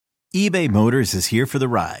eBay Motors is here for the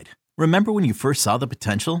ride. Remember when you first saw the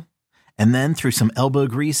potential? And then through some elbow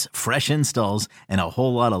grease, fresh installs, and a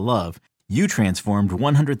whole lot of love, you transformed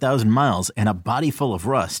 100,000 miles and a body full of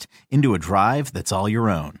rust into a drive that's all your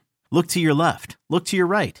own. Look to your left. Look to your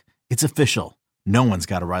right. It's official. No one's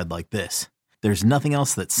got a ride like this. There's nothing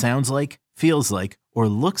else that sounds like, feels like, or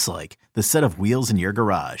looks like the set of wheels in your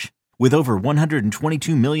garage. With over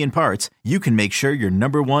 122 million parts, you can make sure your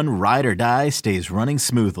number one ride or die stays running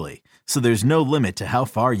smoothly. So there's no limit to how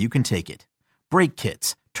far you can take it. Brake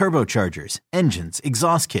kits, turbochargers, engines,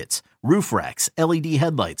 exhaust kits, roof racks, LED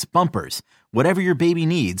headlights, bumpers, whatever your baby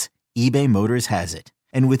needs, eBay Motors has it.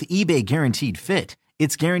 And with eBay Guaranteed Fit,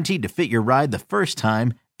 it's guaranteed to fit your ride the first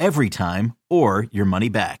time, every time, or your money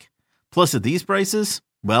back. Plus at these prices,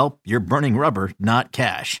 well, you're burning rubber, not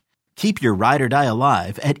cash. Keep your ride or die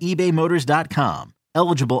alive at ebaymotors.com.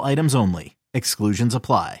 Eligible items only. Exclusions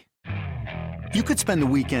apply. You could spend the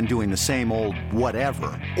weekend doing the same old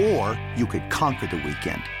whatever, or you could conquer the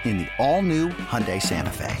weekend in the all-new Hyundai Santa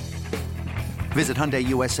Fe. Visit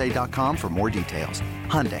HyundaiUSA.com for more details.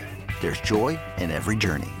 Hyundai, there's joy in every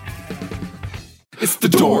journey. It's the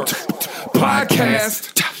Dork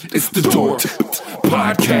Podcast. It's the Dork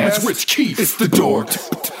Podcast. Rich Keefe. It's the Dork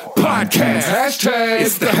Podcast. Hashtag.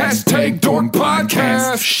 It's the hashtag Dork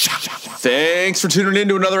Podcast. Thanks for tuning in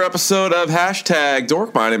to another episode of Hashtag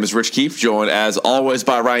Dork. My name is Rich Keefe, joined as always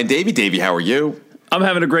by Ryan Davey. Davey, how are you? I'm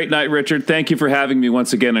having a great night, Richard. Thank you for having me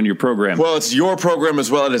once again on your program. Well, it's your program as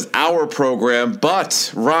well. It is our program.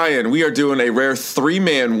 But, Ryan, we are doing a rare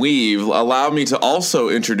three-man weave. Allow me to also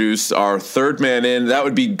introduce our third man in. That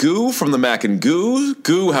would be Goo from the Mac and Goo.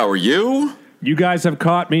 Goo, how are you? You guys have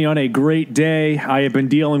caught me on a great day. I have been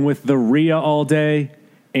dealing with the RIA all day,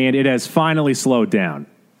 and it has finally slowed down.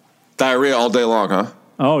 Diarrhea all day long, huh?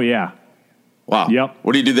 Oh, yeah. Wow. Yep.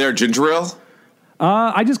 What do you do there, ginger ale?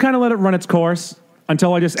 I just kind of let it run its course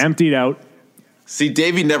until I just emptied out. See,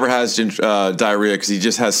 Davey never has diarrhea because he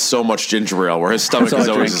just has so much ginger ale, where his stomach is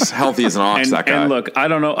always as healthy as an ox. That guy. And look, I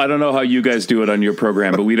don't know how you guys do it on your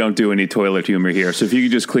program, but we don't do any toilet humor here. So if you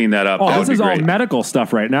could just clean that up, that this would is be all great. medical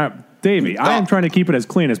stuff right now. Davey, I am trying to keep it as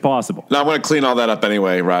clean as possible. No, I'm going to clean all that up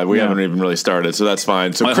anyway, Rod. We haven't even really started, so that's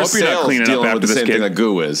fine. So I Chris hope you're not Sale's cleaning up dealing after with the this same kid. thing that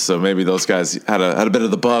Goo is. So maybe those guys had a bit of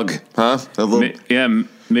the bug, huh? A little. Yeah,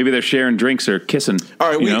 maybe they're sharing drinks or kissing. All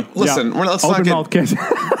right, listen. Yeah. Let's Open not mouth kiss.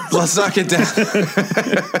 let's not get down.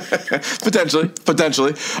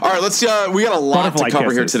 potentially. All right, let's. We got a lot Butterfly to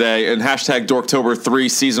cover here kisses. today in hashtag Dorktober 3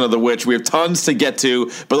 Season of the Witch. We have tons to get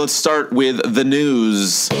to, but let's start with the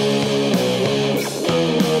news.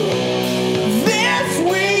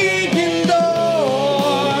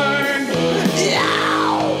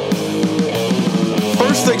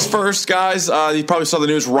 First things first, guys. You probably saw the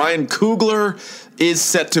news. Ryan Coogler is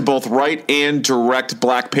set to both write and direct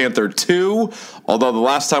Black Panther 2. Although the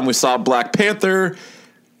last time we saw Black Panther,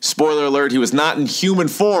 spoiler alert, he was not in human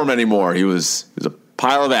form anymore. He was a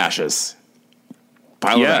pile of ashes.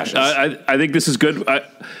 I think this is good.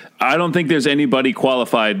 I don't think there's anybody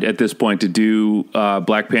qualified at this point to do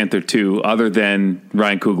Black Panther 2 other than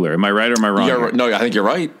Ryan Coogler. Am I right or am I wrong? No, I think you're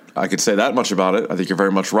right. I could say that much about it. I think you're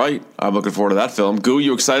very much right. I'm looking forward to that film. Goo,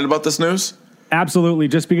 you excited about this news? Absolutely,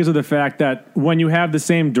 just because of the fact that when you have the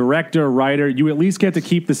same director, writer, you at least get to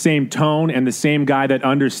keep the same tone and the same guy that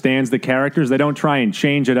understands the characters. They don't try and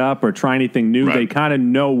change it up or try anything new. Right. They kind of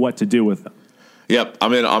know what to do with them. Yep,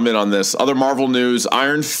 I'm in on this. Other Marvel news,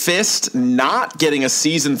 Iron Fist not getting a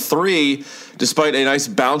season 3 despite a nice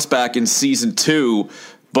bounce back in season 2,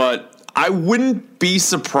 but I wouldn't be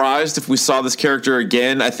surprised if we saw this character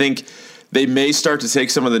again. I think they may start to take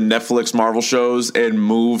some of the Netflix Marvel shows and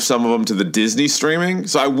move some of them to the Disney streaming.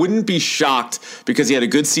 So I wouldn't be shocked because he had a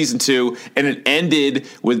good season 2 and it ended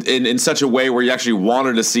with in such a way where you actually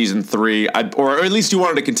wanted a season 3, or at least you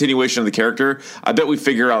wanted a continuation of the character. I bet we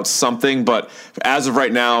figure out something, but as of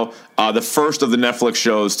right now, the first of the Netflix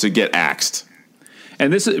shows to get axed.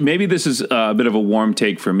 And this is a bit of a warm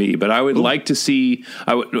take for me, but I would like to see.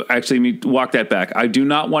 I would actually walk that back. I do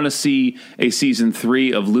not want to see a season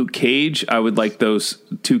 3 of Luke Cage. I would like those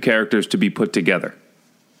two characters to be put together.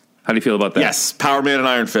 How do you feel about that? Yes, Power Man and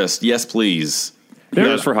Iron Fist. Yes, please.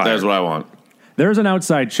 There's for hire. There's what I want. There's an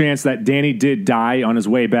outside chance that Danny did die on his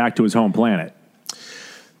way back to his home planet.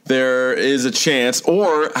 There is a chance.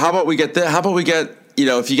 Or how about we get that? How about we get,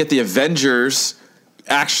 if you get the Avengers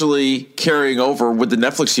actually carrying over with the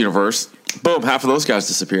Netflix universe, boom, half of those guys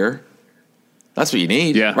disappear. That's what you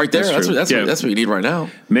need. Yeah, right there. that's true. That's what you need right now.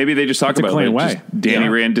 Maybe they just talk about it. clean way. Just Danny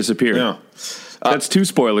Rand disappeared. Yeah. That's 2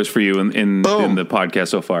 spoilers for you in the podcast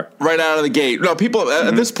so far. Right out of the gate. No, people,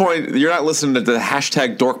 at this point, you're not listening to the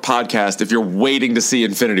hashtag Dork podcast if you're waiting to see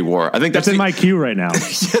Infinity War. I think that's in my queue right now.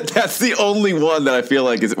 Yeah, that's the only one that I feel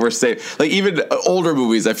like we're safe. Like, even older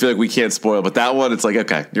movies, I feel like we can't spoil. But that one, it's like,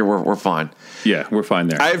 okay, we're fine. Yeah, we're fine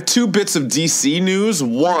there. I have 2 bits of DC news.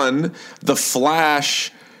 One, the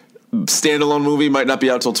Flash standalone movie might not be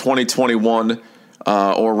out till 2021.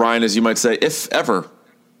 Or Ryan, as you might say, if ever.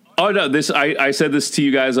 Oh no! I said this to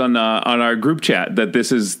you guys on our group chat that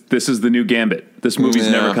this is the new Gambit. This movie's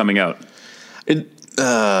never coming out.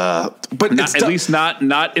 But at least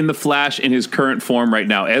not in the Flash in his current form right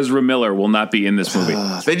now. Ezra Miller will not be in this movie.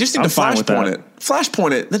 They just need to Flashpoint it.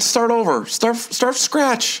 Flashpoint it. Let's start over. Start from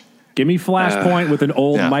scratch. Give me Flashpoint with an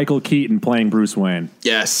old Michael Keaton playing Bruce Wayne.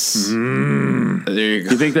 Yes. There you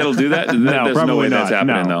go. You think that'll do that? No, there's probably no way not. that's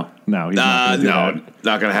happening, though. No, he's not gonna do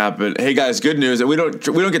not going to happen. Hey guys, good news. And we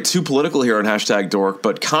don't get too political here on hashtag Dork,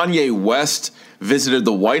 but Kanye West visited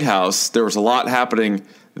the White House. There was a lot happening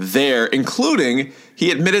there, including he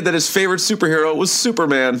admitted that his favorite superhero was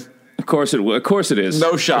Superman. Of course it is.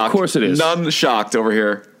 No shock. Of course it is. None shocked over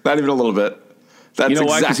here. Not even a little bit. That's you know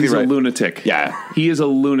why? Because he's right. a lunatic. Yeah. He is a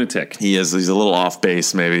lunatic. He is. He's a little off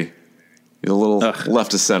base, maybe. He's a little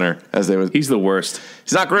left of center, as they would. He's the worst.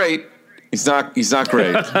 He's not great. He's not great. He's not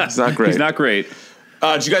great. He's not great.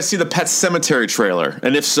 Did you guys see the Pet Sematary trailer?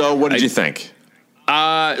 And if so, what did you think?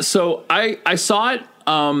 So I saw it,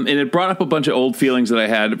 and it brought up a bunch of old feelings that I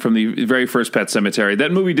had from the very first Pet Sematary.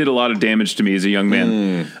 That movie did a lot of damage to me as a young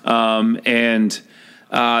man.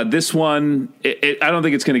 This one, I don't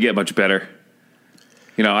think it's going to get much better.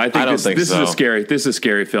 You know, I think this is a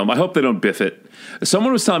scary film. I hope they don't biff it.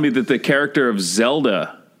 Someone was telling me that the character of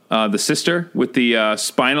Zelda, the sister with the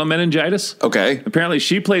spinal meningitis, apparently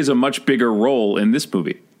she plays a much bigger role in this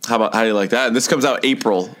movie. How do you like that? And this comes out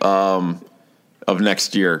April of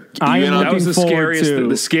next year. That was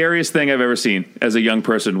the scariest thing I've ever seen as a young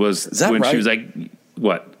person was when she was like,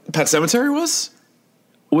 what? Pet Sematary was?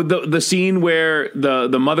 With the scene where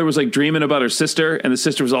the mother was like dreaming about her sister and the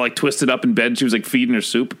sister was all like twisted up in bed and she was like feeding her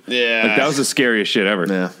soup. Yeah. Like that was the scariest shit ever.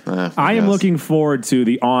 Yeah. I am looking forward to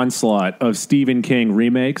the onslaught of Stephen King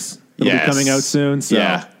remakes that'll be coming out soon. So.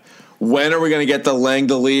 Yeah. When are we going to get the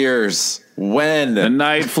Langoliers? When? The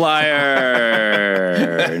Night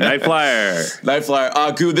Flyer. Night Flyer. Night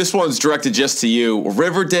Flyer. Goo, this one's directed just to you.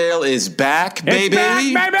 Riverdale is back, baby.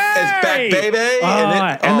 It's back, baby.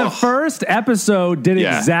 And the first episode did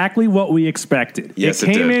exactly what we expected. Yes, it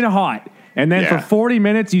came in hot. And then for 40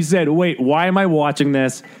 minutes, you said, wait, why am I watching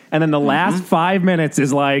this? And then the last 5 minutes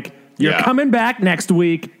is like, you're coming back next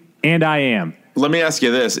week, and I am. Let me ask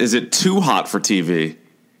you this. Is it too hot for TV?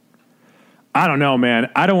 I don't know,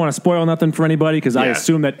 man. I don't want to spoil nothing for anybody because I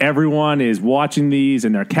assume that everyone is watching these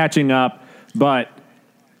and they're catching up. But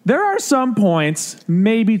there are some points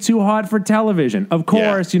maybe too hot for television. Of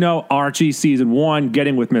course, Archie season 1,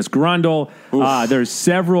 getting with Miss Grundle. There's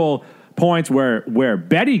several points where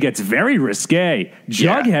Betty gets very risque.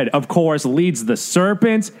 Jughead, of course, leads the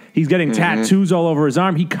Serpents. He's getting tattoos all over his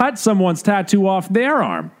arm. He cut someone's tattoo off their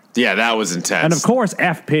arm. Yeah, that was intense. And, of course,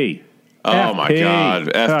 FP. Oh, FP. my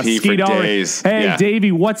God. FP for days. Hey,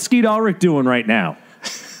 Davey, what's Skeet Ulrich doing right now?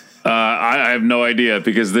 I have no idea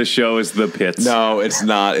because this show is the pits. No, it's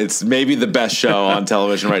not. It's maybe the best show on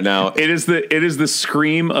television right now. It is the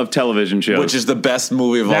scream of television shows. Which is the best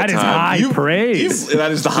movie of all time. That is high praise.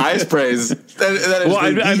 That is the highest praise. That is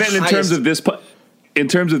I meant in terms of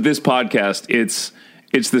this podcast,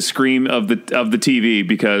 it's the scream of the TV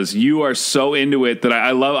because you are so into it that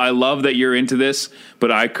I love that you're into this,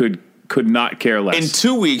 but I could not care less. In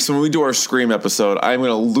 2 weeks, when we do our Scream episode, I'm going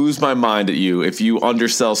to lose my mind at you if you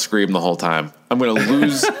undersell Scream the whole time. I'm going to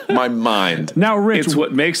lose my mind. Now, Rich, it's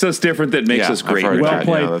what makes us different that makes us great. Well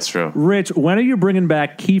played. Yeah, that's true. Rich, when are you bringing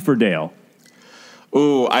back Kieferdale?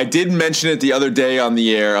 Ooh, I did mention it the other day on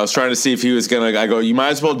the air. I was trying to see if he was going to. I go, you might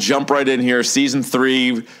as well jump right in here. Season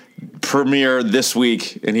 3 premiere this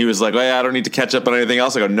week, and he was like, "Well, I don't need to catch up on anything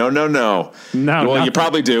else." I go, "No. Well, you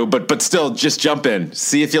probably do, but still, just jump in,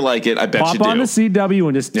 see if you like it. I bet you do. Pop on the CW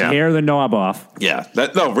and just tear the knob off. Yeah,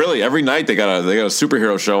 really. Every night they got a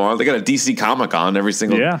superhero show on. They got a DC comic on every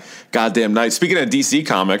single goddamn night. Speaking of DC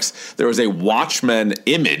comics, there was a Watchmen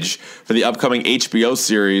image for the upcoming HBO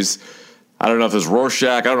series. I don't know if it was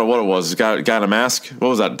Rorschach. I don't know what it was. Guy in a mask. What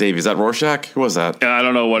was that, Davey? Is that Rorschach? Who was that? I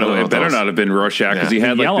don't know what it was. It better not have been Rorschach because he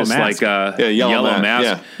had like this mask. yellow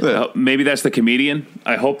mask. Yeah. Maybe that's the comedian.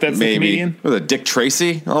 I hope that's the comedian. Was it Dick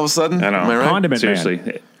Tracy all of a sudden? I don't know. Am I right? Condiment Seriously.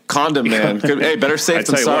 Man. Condom Man. Hey, better safe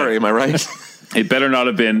than sorry. Am I right? It better not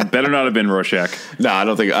have been Rorschach. No, I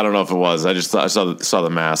don't know if it was. I just saw the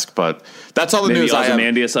mask, but that's all the Maybe news I have.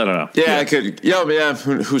 Ozymandias, I don't know. Yeah, I could. Yeah.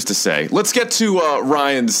 Who's to say? Let's get to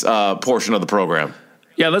Ryan's portion of the program.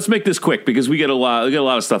 Yeah, let's make this quick because we got a lot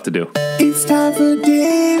of stuff to do. It's time for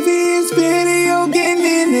Davey's Video Game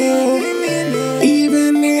Minute,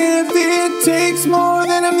 even if it takes more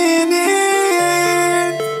than a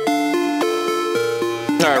minute.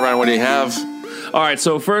 All right, Ryan, what do you have? All right,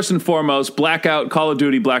 so first and foremost, Blackout, Call of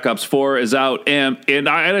Duty Black Ops 4 is out, and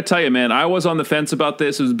I got to tell you, man, I was on the fence about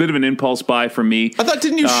this. It was a bit of an impulse buy for me. I thought,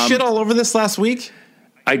 didn't you shit all over this last week?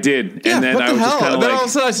 I did, Yeah, and then what I the was just hell? kind of And then like, all of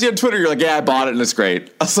a sudden I see on Twitter, you're like, yeah, I bought it and it's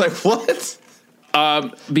great. I was like, what?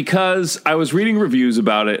 because I was reading reviews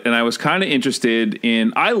about it, and I was kind of interested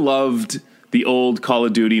in. I loved the old Call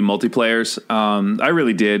of Duty multiplayers. I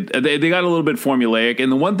really did. They got a little bit formulaic,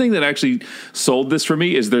 and the one thing that actually sold this for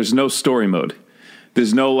me is there's no story mode.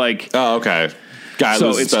 There's no like. Oh, okay. Guy So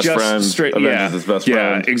loses it's his best just friend. straight, Avenges his best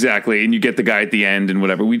friend. exactly, and you get the guy at the end and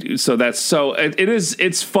whatever. It's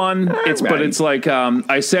fun. But it's like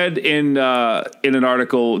I said in an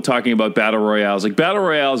article talking about battle royales. Like battle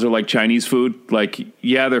royales are like Chinese food. Like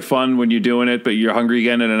they're fun when you're doing it, but you're hungry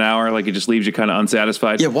again in an hour. Like it just leaves you kind of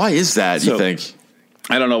unsatisfied. Yeah, why is that? You think?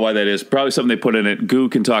 I don't know why that is. Probably something they put in it. Goo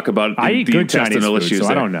can talk about. I eat the good Chinese intestinal food, issues so I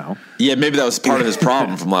there. don't know. Yeah, maybe that was part of his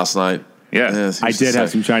problem from last night. Yeah. I did have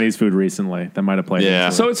some Chinese food recently that might have played. Yeah.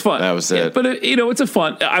 into it. So it's fun. That was it. Yeah, but it's a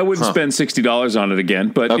fun. I wouldn't spend $60 on it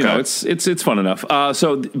again, but Okay. it's fun enough.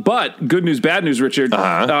 But good news, bad news, Richard.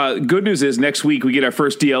 Good news is next week we get our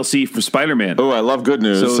first DLC for Spider-Man. Oh, I love good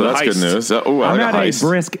news. So the that's good heist. news. Oh, I I'm like at a heist.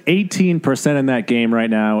 brisk 18% in that game right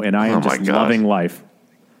now, and I am Oh my just God. loving life.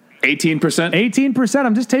 18%. 18%.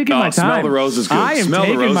 I'm just taking my time. Smell the roses good. I am Smell the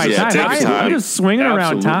taking my roses. Yeah, time. take your time. I'm just swinging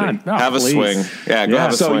around Absolutely. town. Oh, Have a please. swing. Yeah, go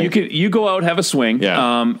have a So swing. you go out, have a swing.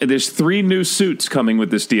 Yeah. There's 3 new suits coming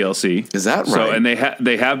with this DLC. Is that So, right? and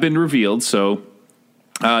they have been revealed. So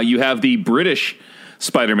you have the British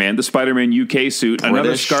Spider-Man, the Spider-Man UK suit, another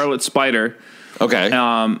British? Scarlet Spider. Okay.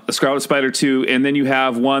 A Scarlet Spider 2, and then you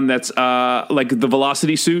have one that's like the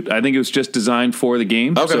Velocity suit. I think it was just designed for the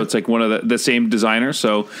game, Okay. so it's like one of the same designer.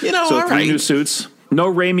 So, so all 3 right. new suits. No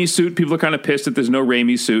Raimi suit. People are kind of pissed that there's no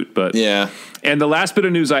Raimi suit, but Yeah. And the last bit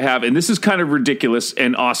of news I have, and this is kind of ridiculous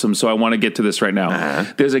and awesome, so I want to get to this right now.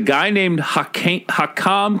 There's a guy named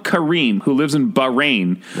Hakam Karim who lives in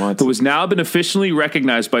Bahrain, who has now been officially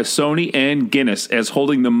recognized by Sony and Guinness as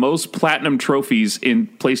holding the most platinum trophies in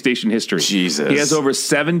PlayStation history. Jesus. He has over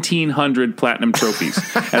 1,700 platinum trophies,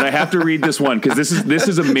 and I have to read this one because this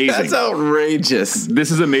is amazing. That's outrageous.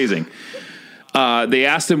 This is amazing. They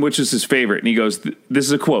asked him which is his favorite, and he goes, this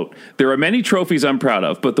is a quote, "There are many trophies I'm proud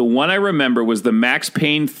of, but the one I remember was the Max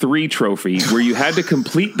Payne 3 trophy, where you had to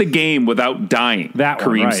complete the game without dying," That one,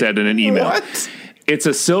 Kareem right. said in an email. What? It's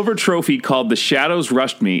a silver trophy called The Shadows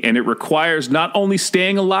Rushed Me, and it requires not only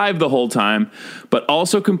staying alive the whole time, but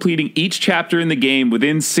also completing each chapter in the game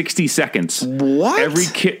within 60 seconds. What?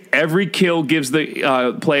 Every kill gives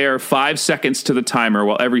the player 5 seconds to the timer,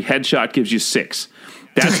 while every headshot gives you 6.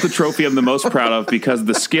 That's the trophy I'm the most proud of because of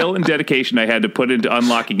the skill and dedication I had to put into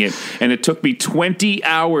unlocking it, and it took me 20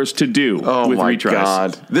 hours to do with my retries.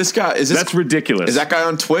 God. This guy, That's ridiculous. Is that guy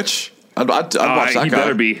on Twitch? I'd watch that guy. He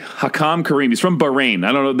better be. Hakam Karim. He's from Bahrain.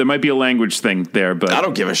 I don't know. There might be a language thing there, but I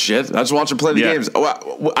don't give a shit. I just watch him play the Yeah. games. We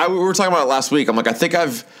were talking about it last week. I'm like, I think I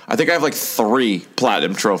have like 3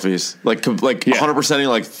 platinum trophies, like 100%ing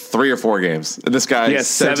like 3 or 4 games. And this guy, he has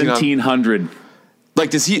 1,700. Like,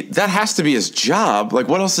 does he? That has to be his job. Like,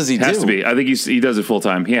 what else does he do? Has to be. I think he does it full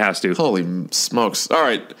time. He has to. Holy smokes! All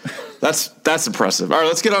right, that's impressive. All right,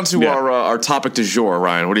 let's get on to our topic du jour.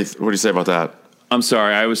 Ryan, what do you say about that? I'm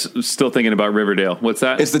sorry. I was still thinking about Riverdale. What's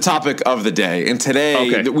that? It's the topic of the day. And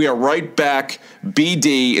today, we are right back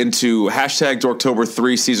BD into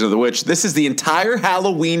 #Dorktober3 Season of the Witch. This is the entire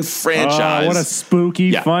Halloween franchise. Oh, what a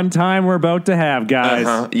spooky, fun time we're about to have,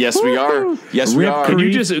 guys. Yes, we are. Yes, we are. Can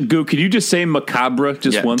you just say macabre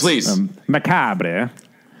once? Please. Macabre.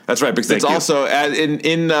 That's right, because Thank it's you. also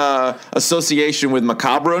in association with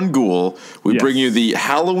Macabre and Ghoul, we bring you the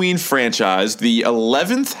Halloween franchise. The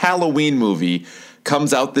 11th Halloween movie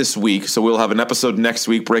comes out this week, so we'll have an episode next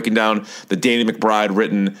week breaking down the Danny McBride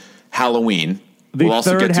written Halloween. The We'll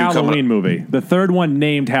also third get to Halloween movie. The third one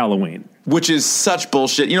named Halloween. which is such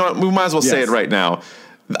bullshit. You know what? We might as well say Yes. it right now.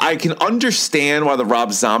 I can understand why the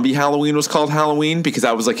Rob Zombie Halloween was called Halloween, because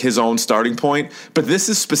that was like his own starting point. But this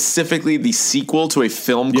is specifically the sequel to a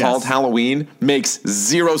film called Halloween. Makes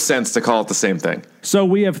zero sense to call it the same thing. So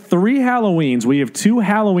we have 3 Halloweens. We have 2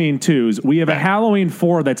 Halloween 2s. We have a Halloween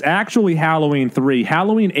 4 that's actually Halloween 3.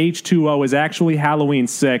 Halloween H2O is actually Halloween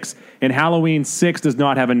 6. And Halloween 6 does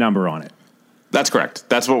not have a number on it. That's correct.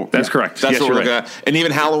 That's correct. That's what we're looking at. And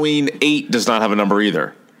even Halloween 8 does not have a number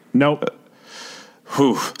either. Nope.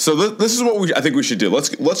 So this is what I think we should do.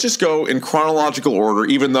 Let's just go in chronological order,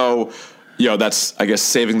 even though, that's, I guess,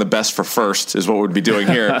 saving the best for first is what we'd be doing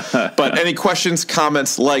here. But any questions,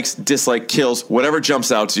 comments, likes, dislike, kills, whatever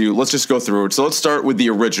jumps out to you, let's just go through it. So let's start with the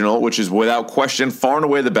original, which is without question far and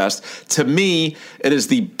away the best. To me, it is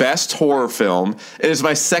the best horror film. It is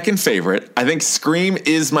my second favorite. I think Scream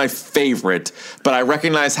is my favorite, but I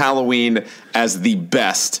recognize Halloween as the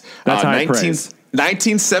best. That's high praise.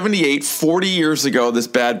 1978, 40 years ago, this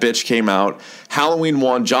bad bitch came out. Halloween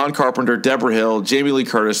 1, John Carpenter, Deborah Hill, Jamie Lee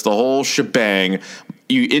Curtis, the whole shebang.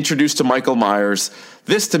 You introduced to Michael Myers.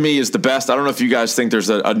 This, to me, is the best. I don't know if you guys think there's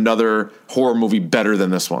another horror movie better than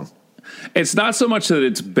this one. It's not so much that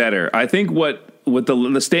it's better. I think what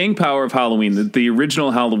the staying power of Halloween, the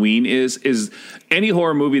original Halloween, is any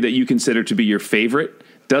horror movie that you consider to be your favorite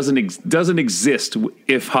doesn't exist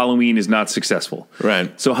if Halloween is not successful.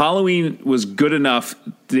 Right. So Halloween was good enough.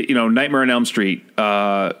 Nightmare on Elm Street,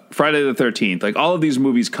 Friday the 13th, like all of these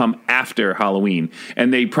movies come after Halloween,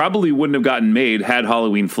 and they probably wouldn't have gotten made had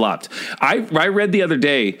Halloween flopped. I read the other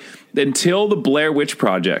day, until the Blair Witch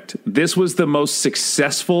Project, this was the most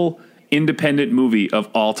successful independent movie of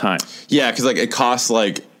all time. Yeah, because it costs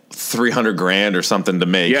 $300,000 or something to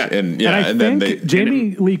make. Yeah. And I think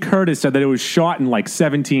Jamie Lee Curtis said that it was shot in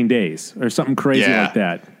 17 days or something crazy like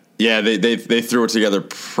that. Yeah, they threw it together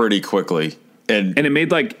pretty quickly. And it made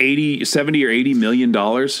 70 or $80 million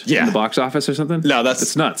in the box office or something. No,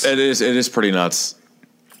 that's nuts. It is pretty nuts.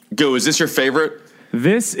 Go, is this your favorite?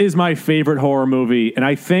 This is my favorite horror movie, and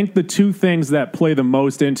I think the 2 things that play the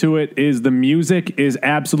most into it is the music is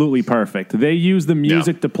absolutely perfect. They use the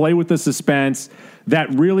music to play with the suspense that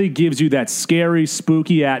really gives you that scary,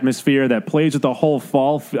 spooky atmosphere that plays with the whole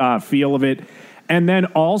fall feel of it. And then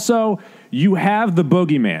also, you have the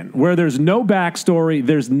boogeyman, where there's no backstory,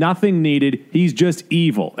 there's nothing needed, he's just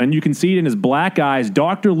evil. And you can see it in his black eyes.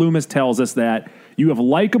 Dr. Loomis tells us that. You have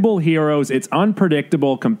likable heroes, it's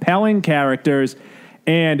unpredictable, compelling characters,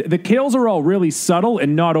 and the kills are all really subtle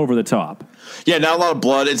and not over the top. Yeah, not a lot of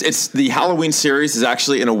blood. It's the Halloween series is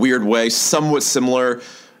actually, in a weird way, somewhat similar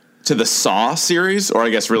to the Saw series, or I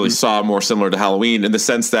guess really Saw more similar to Halloween in the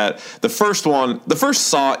sense that the first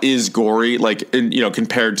Saw is gory,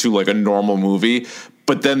 compared to a normal movie.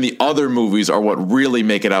 But then the other movies are what really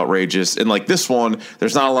make it outrageous. And this one,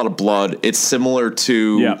 there's not a lot of blood. It's similar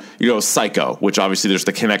to, Psycho, which obviously there's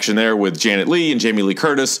the connection there with Janet Leigh and Jamie Lee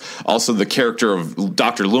Curtis. Also the character of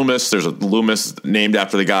Dr. Loomis. There's a Loomis named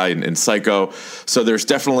after the guy in Psycho. So there's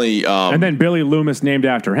definitely... and then Billy Loomis named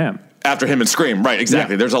after him. After him in Scream. Right,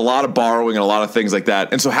 exactly. Yeah. There's a lot of borrowing and a lot of things like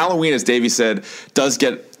that. And so Halloween, as Davey said, does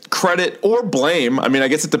get credit or blame. I mean, I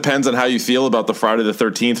guess it depends on how you feel about the Friday the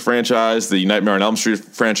 13th franchise, the Nightmare on Elm Street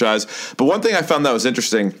franchise. But one thing I found that was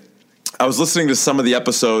interesting, I was listening to some of the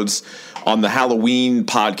episodes on the Halloween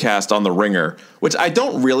podcast on The Ringer, which I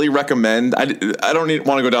don't really recommend. I don't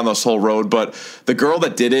want to go down this whole road, but the girl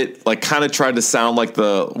that did it kind of tried to sound like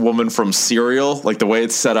the woman from Serial, the way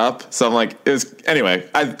it's set up. So I'm anyway,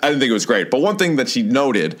 I didn't think it was great. But one thing that she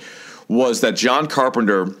noted was that John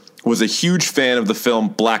Carpenter was a huge fan of the film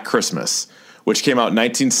Black Christmas, which came out in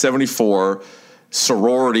 1974,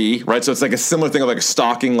 sorority, right? So it's a similar thing of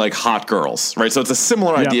stalking hot girls, right? So it's a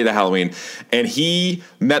similar idea to Halloween. And he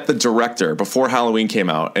met the director before Halloween came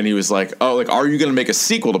out, and he was like, are you going to make a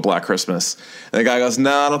sequel to Black Christmas? And the guy goes,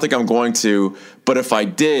 no, I don't think I'm going to. But if I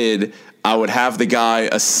did, I would have the guy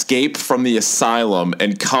escape from the asylum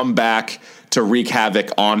and come back to wreak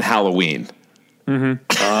havoc on Halloween. Mm-hmm.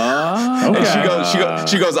 And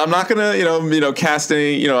she goes, I'm not gonna, cast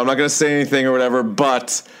any, I'm not gonna say anything or whatever,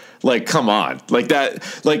 but come on,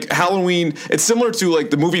 that, Halloween, it's similar to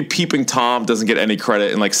the movie Peeping Tom doesn't get any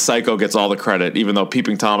credit, and Psycho gets all the credit, even though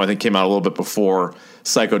Peeping Tom I think came out a little bit before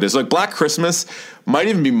Psycho did. So Black Christmas might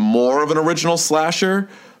even be more of an original slasher,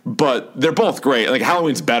 but they're both great.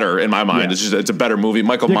 Halloween's better in my mind. Yeah. It's a better movie.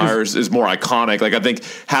 Michael Myers is more iconic. I think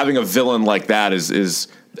having a villain like that is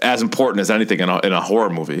as important as anything in a horror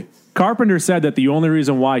movie. Carpenter said that the only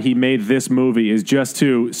reason why he made this movie is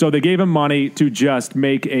so they gave him money to just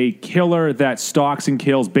make a killer that stalks and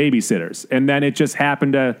kills babysitters. And then it just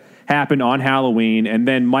happened to happen on Halloween. And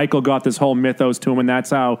then Michael got this whole mythos to him, and that's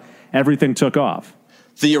how everything took off.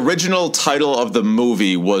 The original title of the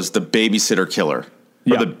movie was The Babysitter Killer.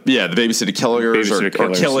 Yeah. The Babysitter Killers, Babysitter or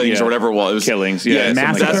Killers, Killings, yeah. or whatever it was. It was Killings, yeah.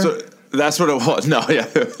 Massacre? That's what it was. No, yeah.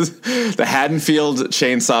 It was the Haddonfield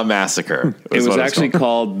Chainsaw Massacre. It was actually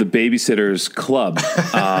called the Babysitters Club,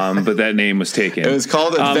 but that name was taken. It was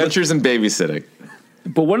called Adventures in Babysitting.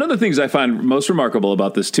 But one of the things I find most remarkable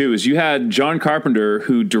about this, too, is you had John Carpenter,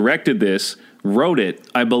 who directed this, wrote it,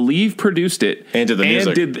 I believe produced it, and did the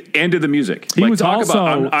music. And did the music. He was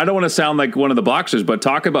also... I don't want to sound like one of the boxers, but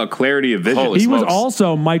talk about clarity of vision. Holy He was smokes.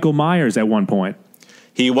 also Michael Myers at one point.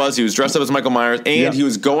 He was dressed up as Michael Myers, and he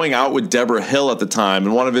was going out with Deborah Hill at the time.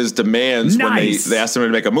 And one of his demands when they asked him to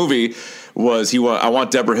make a movie was I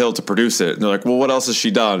want Deborah Hill to produce it. And they're like, well, what else has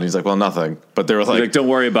she done? And he's like, well, nothing. But they were like, don't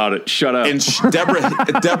worry about it. Shut up. And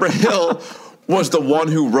Deborah Hill was the one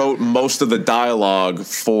who wrote most of the dialogue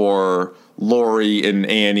for Laurie and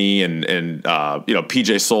Annie and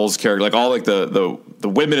PJ Souls' character, like all like the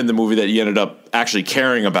women in the movie that you ended up actually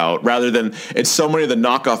caring about, rather than it's so many of the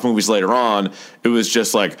knockoff movies later on. It was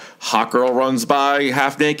just like hot girl runs by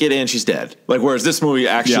half naked and she's dead. Like whereas this movie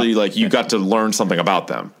actually like you got to learn something about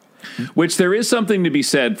them. Which there is something to be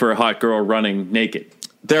said for a hot girl running naked.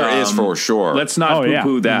 There is for sure. Let's not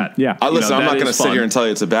poo-poo that. Yeah. Listen, I'm not going to sit here and tell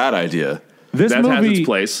you it's a bad idea. This that has movie its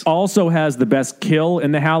place. also has the best kill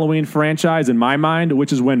in the Halloween franchise, in my mind,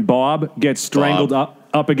 which is when Bob gets strangled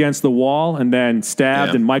up against the wall and then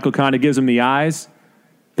stabbed, and Michael kind of gives him the eyes.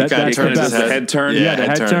 That's the best. The head turn. Yeah, the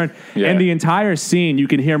head turn. Yeah. And the entire scene, you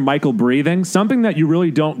can hear Michael breathing. Something that you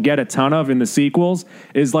really don't get a ton of in the sequels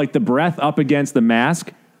is like the breath up against the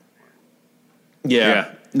mask.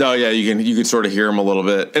 Yeah. No, yeah, you can sort of hear him a little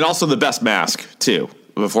bit. And also the best mask, too.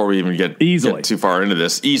 Before we even get too far into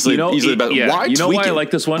this, easily the best. Yeah. Why you know tweak why it? I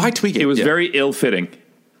like this one? Why tweak it? It was very ill-fitting.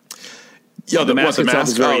 Yeah, the mask itself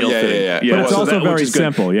is very ill-fitting. But it's also very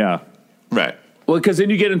simple, yeah. Right. Well, because then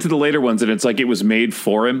you get into the later ones, and it's like it was made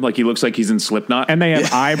for him. Like he looks like he's in Slipknot. And they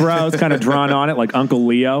have eyebrows kind of drawn on it, like Uncle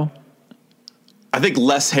Leo. I think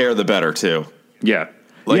less hair, the better, too. Yeah.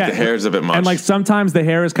 The hair's a bit much. And like sometimes the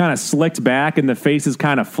hair is kind of slicked back and the face is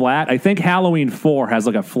kind of flat. I think Halloween 4 has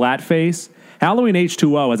like a flat face. Halloween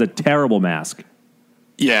H2O has a terrible mask.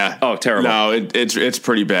 Yeah. Oh, terrible. No, it's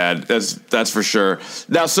pretty bad. That's for sure.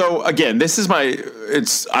 Now, so again, this is I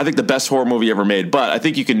think the best horror movie ever made, but I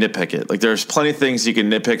think you can nitpick it. Like there's plenty of things you can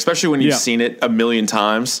nitpick, especially when you've seen it a million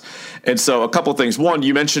times. And so a couple of things. One,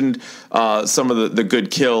 you mentioned some of the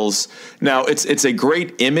good kills. Now, it's a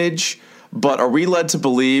great image, but are we led to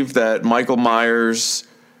believe that Michael Myers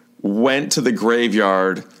went to the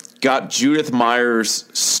graveyard, got Judith Myers'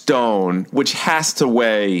 stone, which has to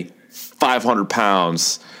weigh 500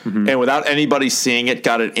 pounds, and without anybody seeing it,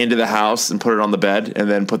 got it into the house and put it on the bed, and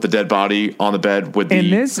then put the dead body on the bed with the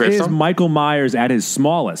And this gravestone? is Michael Myers at his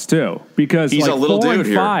smallest, too, because he's like a little 4 dude and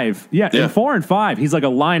here. 5, in 4 and 5, he's like a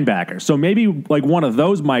linebacker. So maybe like one of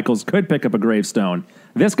those Michaels could pick up a gravestone.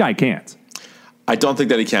 This guy can't. I don't think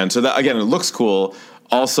that he can. So that again, it looks cool.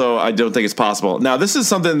 Also, I don't think it's possible. Now, this is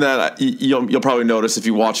something that you'll probably notice if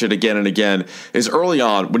you watch it again and again. Is early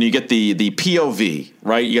on when you get the POV,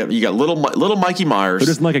 right? You got little Mikey Myers. It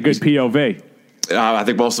doesn't like a good POV. I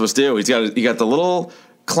think most of us do. He got the little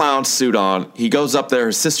clown suit on. He goes up there.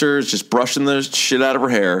 His sister is just brushing the shit out of her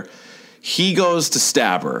hair. He goes to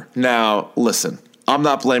stab her. Now, listen, I'm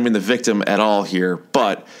not blaming the victim at all here,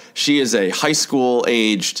 but she is a high school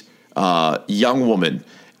aged young woman,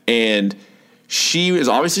 and she is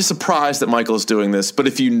obviously surprised that Michael is doing this, but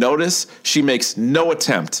if you notice, she makes no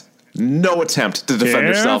attempt to defend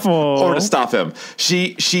herself or to stop him.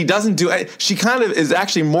 She doesn't do it. She kind of is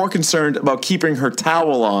actually more concerned about keeping her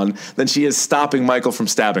towel on than she is stopping Michael from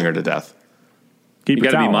stabbing her to death. You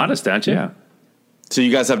got to be modest, don't you? Yeah. So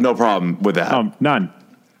you guys have no problem with that? None.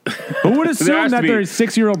 Who would assume that their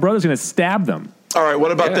 6-year-old brother's going to stab them? All right,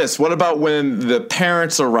 what about this? What about when the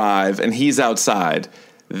parents arrive and he's outside?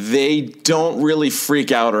 They don't really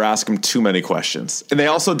freak out or ask him too many questions. And they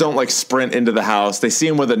also don't like sprint into the house. They see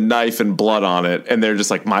him with a knife and blood on it, and they're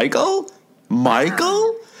just like, Michael?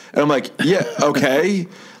 And I'm like, yeah, okay.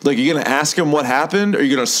 Like, you're going to ask him what happened? Or are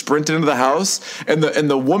you going to sprint into the house? And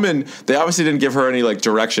the woman, they obviously didn't give her any like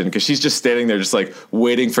direction because she's just standing there just like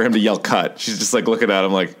waiting for him to yell cut. She's just like looking at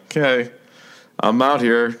him like, okay, I'm out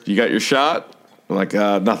here. You got your shot? I'm like,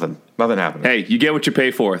 nothing happened. Hey, you get what you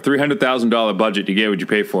pay for. $300,000 budget, you get what you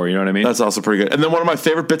pay for. You know what I mean? That's also pretty good. And then one of my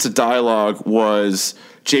favorite bits of dialogue was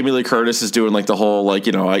Jamie Lee Curtis is doing like the whole like,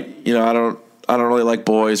 I don't really like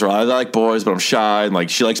boys, or I like boys, but I'm shy, and like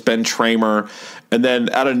she likes Ben Tramer. And then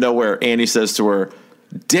out of nowhere, Andy says to her,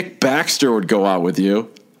 Dick Baxter would go out with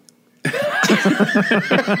you.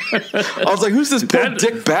 I was like, who's this poor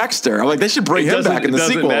Dick Baxter? I'm like, they should bring him back in the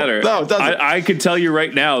sequel. Matter. No, it doesn't. I could tell you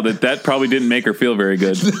right now that probably didn't make her feel very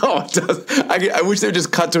good. No, it doesn't. I wish they would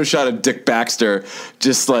just cut to a shot of Dick Baxter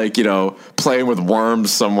just like, playing with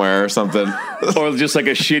worms somewhere or something. Or just like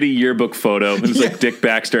a shitty yearbook photo. And it's like Dick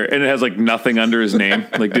Baxter. And it has like nothing under his name.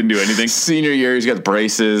 Like didn't do anything. Senior year, he's got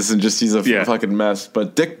braces and just he's a fucking mess.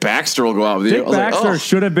 But Dick Baxter will go out with you. Dick Baxter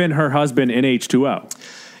should have been her husband in H2O.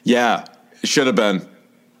 Yeah, it should have been.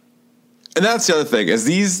 And that's the other thing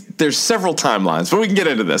is there's several timelines, but we can get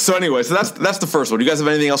into this. So anyway, that's the first one. Do you guys have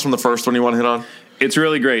anything else from the first one you want to hit on? It's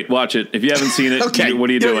really great. Watch it. If you haven't seen it, okay. What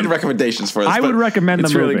are you doing? doing? Need recommendations for this. I would recommend the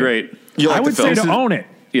movie. It's really great. You like I would the film? say to own it.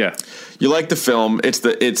 Yeah. You like the film. It's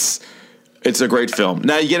a great film.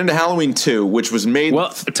 Now you get into Halloween 2, which was made...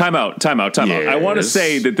 Well, time out. I want to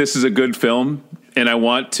say that this is a good film, and I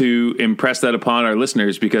want to impress that upon our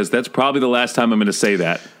listeners because that's probably the last time I'm going to say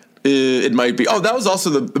that. It might be. Oh, that was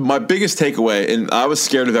also my biggest takeaway, and I was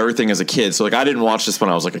scared of everything as a kid. So, I didn't watch this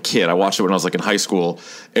when I was, a kid. I watched it when I was, in high school.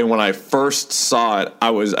 And when I first saw it,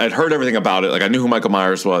 I'd heard everything about it. I knew who Michael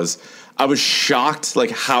Myers was. I was shocked,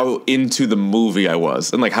 how into the movie I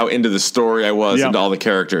was and, how into the story I was and all the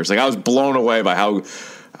characters. I was blown away by how...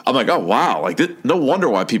 I'm like, oh, wow. No wonder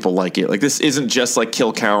why people like it. This isn't just,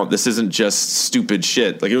 kill count. This isn't just stupid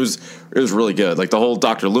shit. It was really good. The whole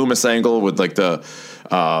Dr. Loomis angle with, the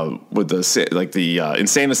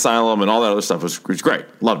insane asylum and all that other stuff was great.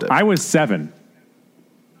 Loved it. I was 7.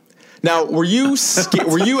 Now, were you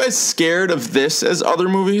as scared of this as other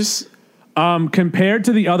movies? Compared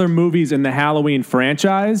to the other movies in the Halloween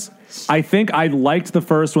franchise, I think I liked the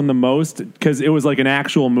first one the most because it was an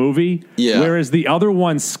actual movie. Yeah. Whereas the other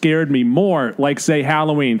one scared me more, say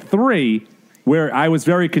Halloween 3, where I was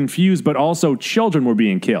very confused, but also children were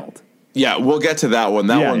being killed. Yeah, we'll get to that one.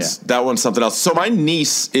 That one's something else. So my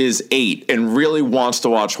niece is 8 and really wants to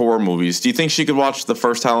watch horror movies. Do you think she could watch the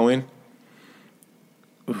first Halloween?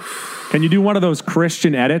 Can you do one of those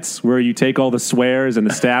Christian edits where you take all the swears and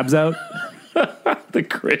the stabs out? The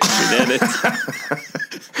Christian edits.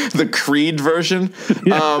 The Creed version?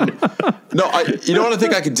 Yeah. You know what I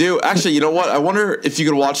think I could do? Actually, you know what? I wonder if you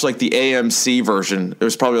could watch the AMC version. It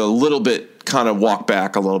was probably a little bit kind of walk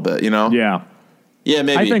back a little bit, Yeah. Yeah,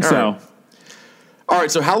 maybe. I think so. Right. All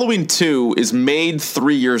right, so Halloween 2 is made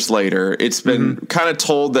 3 years later. It's been kind of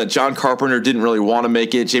told that John Carpenter didn't really want to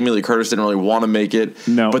make it. Jamie Lee Curtis didn't really want to make it.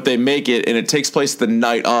 No. But they make it, and it takes place the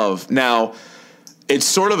night of. Now, it's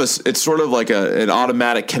sort of an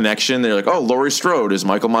automatic connection. They're like, oh, Laurie Strode is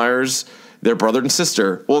Michael Myers, their brother and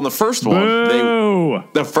sister. Well, in the first one,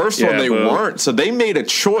 they weren't. So they made a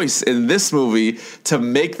choice in this movie to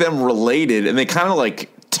make them related, and they kind of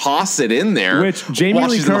toss it in there, which Jamie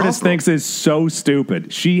Lee Curtis thinks is so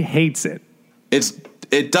stupid. She hates it.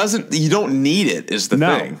 It doesn't. You don't need it. Is the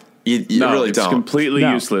thing. You really don't. It's completely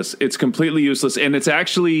useless. It's completely useless, and it's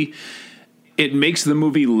actually. It makes the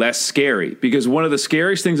movie less scary because one of the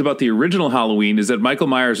scariest things about the original Halloween is that Michael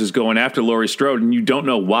Myers is going after Laurie Strode, and you don't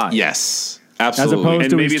know why. Yes, absolutely. As opposed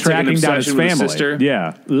to maybe he's tracking down his family.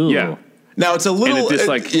 Yeah. Ugh. Yeah. Now it's a little.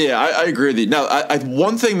 I agree with you. Now,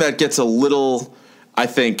 one thing that gets a little. I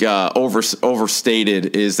think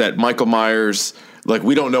overstated is that Michael Myers,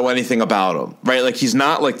 we don't know anything about him, right? He's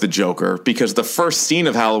not like the Joker because the first scene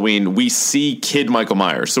of Halloween, we see kid Michael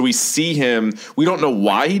Myers. So we see him. We don't know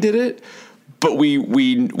why he did it, but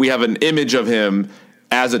we have an image of him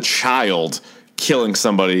as a child killing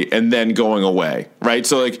somebody and then going away, right?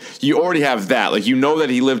 So you already have that. That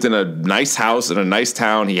he lived in a nice house in a nice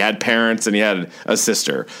town. He had parents and he had a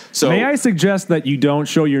sister. So may I suggest that you don't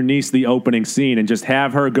show your niece the opening scene and just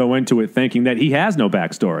have her go into it thinking that he has no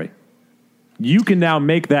backstory? You can now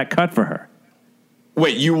make that cut for her.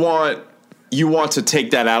 Wait, you want to take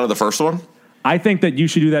that out of the first one? I think that you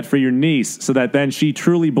should do that for your niece so that then she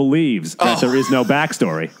truly believes that there is no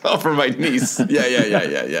backstory. Oh, for my niece.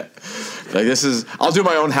 Yeah. I'll do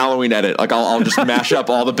my own Halloween edit. I'll just mash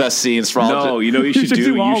up all the best scenes for all. No, you should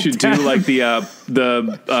do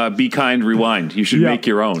the Be Kind Rewind. You should make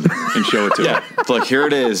your own and show it to her. Yeah, here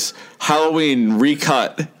it is, Halloween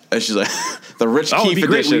recut. And she's like, the Rich Keefe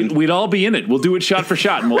edition. We'd all be in it. We'll do it shot for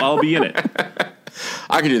shot, and we'll all be in it.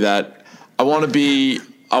 I can do that. I want to be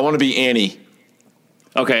Annie.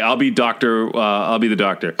 Okay, I'll be the doctor.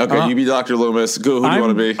 Okay, you be Dr. Loomis. Who do you want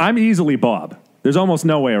to be? I'm easily Bob. There's almost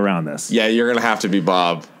no way around this. Yeah, you're going to have to be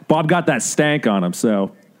Bob. Bob got that stank on him,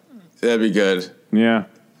 so. That'd be good. Yeah.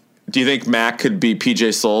 Do you think Mac could be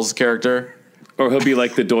PJ Souls' character? Or he'll be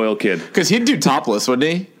like the Doyle kid? Because he'd do topless,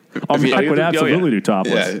 wouldn't he? Mac would absolutely do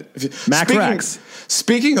topless. Yeah. Mac Rex.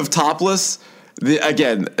 Speaking of topless,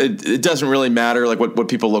 Again, it doesn't really matter like what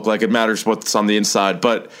people look like. It matters what's on the inside.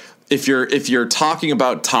 But if you're talking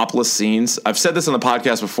about topless scenes, I've said this on the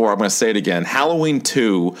podcast before. I'm going to say it again. Halloween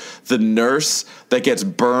 2, the nurse that gets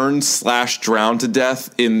burned / drowned to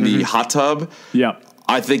death in the hot tub. Yeah,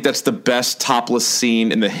 I think that's the best topless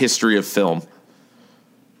scene in the history of film.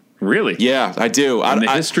 Really? Yeah, I do. In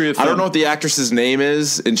the history of film? I don't know what the actress's name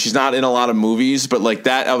is, and she's not in a lot of movies, but like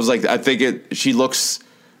that, I was like, I think she looks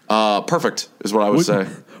perfect, is what I would say.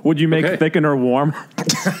 Would you make thicken or warm?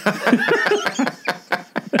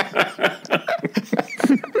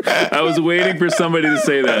 I was waiting for somebody to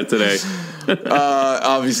say that today.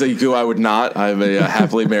 Obviously, I would not. I'm a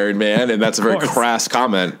happily married man, and that's a very crass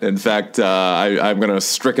comment. In fact, I'm going to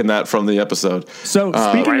stricken that from the episode. So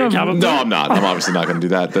speaking of, no, I'm not. I'm obviously not going to do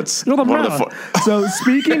that. That's one of the. So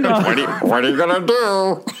speaking of, what are you going to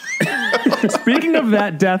do? Speaking of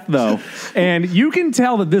that death, though, and you can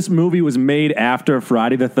tell that this movie was made after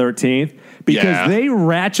Friday the 13th because they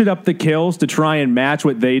ratchet up the kills to try and match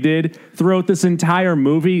what they did throughout this entire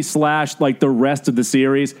movie / like the rest of the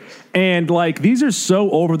series. And like these are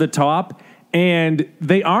so over the top and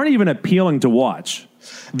they aren't even appealing to watch.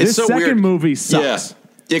 This so second weird. Movie sucks.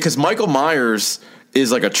 Yeah, because Michael Myers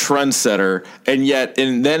is like a trendsetter, and yet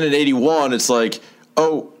then in 81 it's like,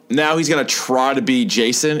 oh, now he's going to try to be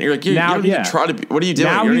Jason. You're like, you don't need to try to be. What are you doing?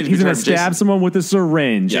 Now he's going to stab someone with a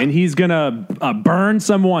syringe, and he's going to burn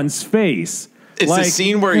someone's face. It's like, the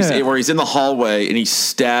scene where he's in the hallway and he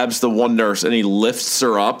stabs the one nurse and he lifts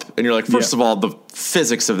her up, and you're like, first of all, the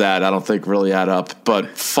physics of that I don't think really add up,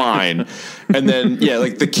 but fine. And then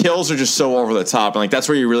like the kills are just so over the top, and like that's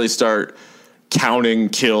where you really start counting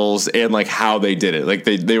kills and like how they did it. Like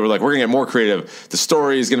they were like, we're gonna get more creative. The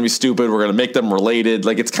story is gonna be stupid. We're gonna make them related.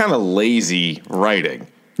 Like it's kind of lazy writing.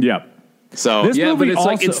 Yeah. So this but it's also,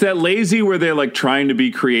 like it's that lazy where they're like trying to be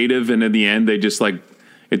creative, and in the end they just like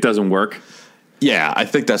it doesn't work. Yeah, I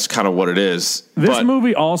think that's kind of what it is. This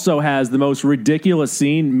movie also has the most ridiculous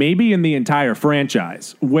scene, maybe in the entire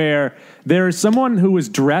franchise, where there is someone who is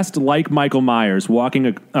dressed like Michael Myers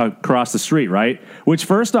walking across the street, right? Which,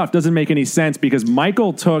 first off, doesn't make any sense because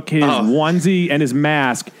Michael took his onesie and his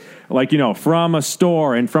mask, like, from a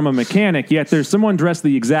store and from a mechanic, yet there's someone dressed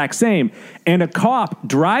the exact same, and a cop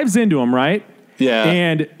drives into him, right? Yeah.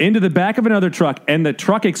 And into the back of another truck, and the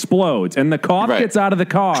truck explodes, and the cop gets out of the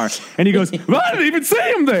car, and he goes, well, I didn't even see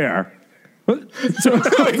him there. So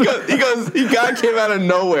he goes, came out of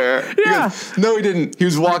nowhere. Yeah. Goes, no, he didn't. He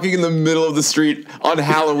was walking in the middle of the street on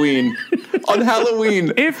Halloween.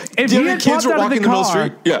 If he had kids were walking in the middle of the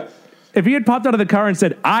street. If he had popped out of the car and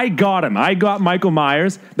said, I got him, I got Michael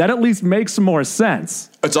Myers, that at least makes some more sense.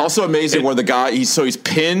 It's also amazing where the guy, he's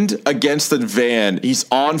pinned against the van. He's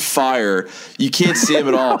on fire. You can't see him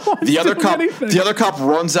at all. The other cop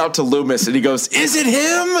runs out to Loomis and he goes, is it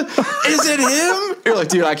him? Is it him? You're like,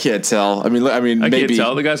 dude, I can't tell. I mean, I maybe. can't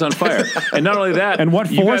tell. The guy's on fire. And not only that. And what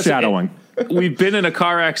foreshadowing? We've been in a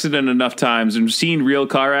car accident enough times and seen real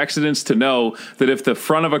car accidents to know that if the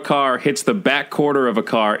front of a car hits the back quarter of a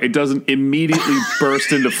car, it doesn't immediately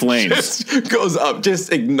burst into flames. Just goes up,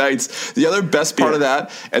 just ignites. The other best part of that,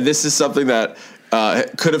 and this is something that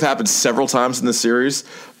could have happened several times in the series,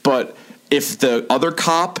 but if the other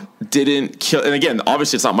cop didn't kill, and again,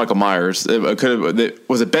 obviously it's not Michael Myers. It could have.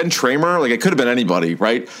 Was it Ben Tramer? Like it could have been anybody,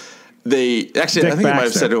 right? I think they might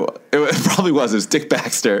have said it probably was. It was Dick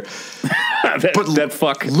Baxter. that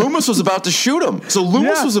fuck. Loomis was about to shoot him. So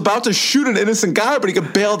Loomis was about to shoot an innocent guy, but he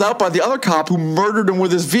got bailed out by the other cop who murdered him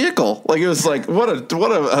with his vehicle. Like it was like what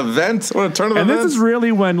a event, what a turn of events. And this is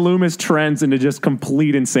really when Loomis trends into just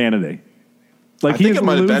complete insanity. Like I think it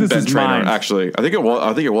might have been Ben Trainer, actually. I think it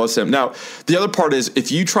was him. Now, the other part is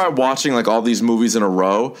if you try watching like all these movies in a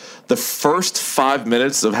row, the first 5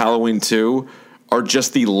 minutes of Halloween 2 are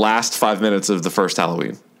just the last 5 minutes of the first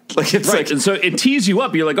Halloween. Like it's right. And so it tees you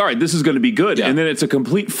up. You're like, all right, this is going to be good. Yeah. And then it's a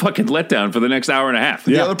complete fucking letdown for the next hour and a half.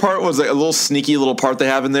 The other part was like a little sneaky little part they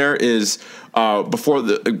have in there is before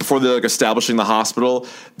they're like establishing the hospital,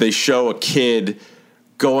 they show a kid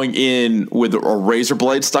going in with a razor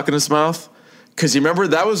blade stuck in his mouth. Because you remember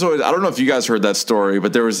that was always, I don't know if you guys heard that story,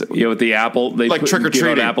 but there was with the apple, they like trick or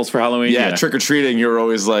treating apples for Halloween. Yeah, trick or treating. You're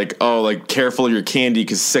always like, oh, like careful of your candy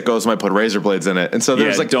because sickos might put razor blades in it. And so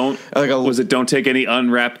there's don't take any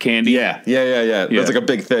unwrapped candy? Yeah. That's like a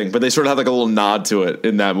big thing. But they sort of had like a little nod to it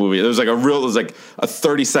in that movie. There was like a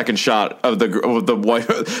 30-second shot of the wife,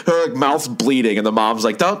 her like mouth's bleeding, and the mom's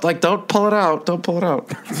like, don't pull it out, don't pull it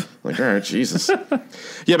out. Like, all right, Jesus.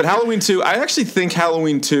 Yeah, but Halloween 2, I actually think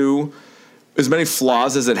Halloween 2. As many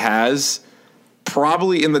flaws as it has,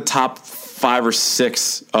 probably in the top 5 or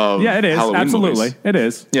 6 of it is Halloween absolutely movies. It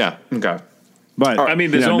is. Yeah. Okay. But I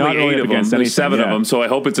mean, there's only not really 8 up of them. against There's anything, 7 of yeah. them, so I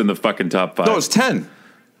hope it's in the fucking top 5. No, it's 10.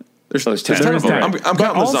 There's 10 of them. I'm But counting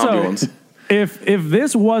the zombie also, ones. If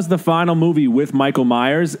this was the final movie with Michael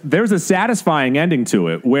Myers, there's a satisfying ending to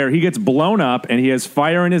it where he gets blown up and he has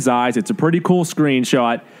fire in his eyes. It's a pretty cool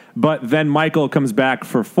screenshot, but then Michael comes back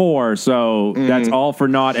for 4, so that's all for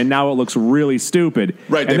naught, and now it looks really stupid.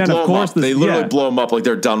 Right, and they then blow of him course up. They literally blow him up like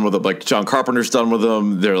they're done with him. Like John Carpenter's done with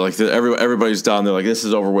them. They're like everybody's done. They're like, this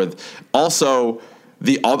is over with. Also,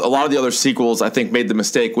 a lot of the other sequels I think made the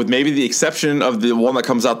mistake, with maybe the exception of the one that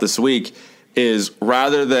comes out this week, is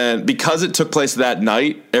rather than, because it took place that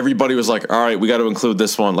night, everybody was like, all right, we got to include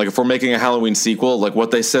this one. Like if we're making a Halloween sequel, like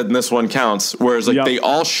what they said in this one counts. Whereas like they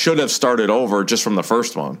all should have started over just from the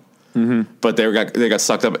first one. But they got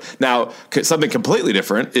sucked up. Now, something completely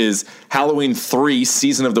different is Halloween 3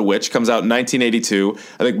 Season of the Witch comes out in 1982.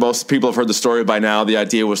 I think most people have heard the story by now. The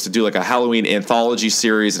idea was to do like a Halloween anthology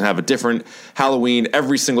series and have a different Halloween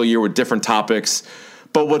every single year with different topics.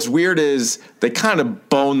 But what's weird is they kind of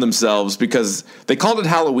boned themselves because they called it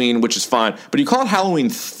Halloween, which is fine. But you call it Halloween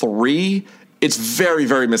 3, it's very,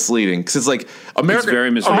 very misleading. Because it's like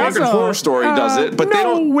American Horror Story does it, but they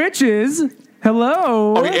don't. Witches.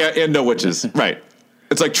 Hello. Oh, yeah, and no witches. Right.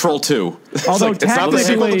 It's like Troll 2. Although it's not the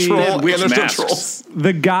sequel to Troll, and there's no trolls.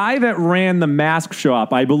 The guy that ran the mask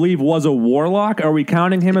shop, I believe, was a warlock. Are we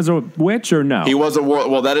counting him as a witch or no? He was a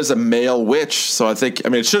well, that is a male witch, so I think,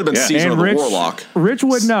 it should have been Season of the Warlock. Rich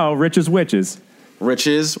would know. Rich is witches.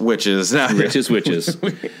 Riches, witches. Riches, witches.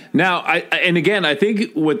 Now, I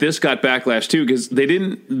think what this got backlash too, because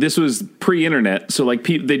this was pre-internet, so like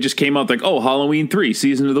they just came out like, oh, Halloween 3,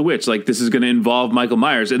 Season of the Witch, like this is going to involve Michael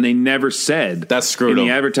Myers, and they never said that's screwed in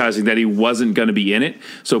the advertising that he wasn't going to be in it.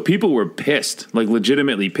 So people were pissed, like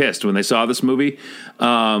legitimately pissed when they saw this movie.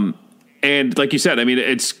 And like you said, I mean,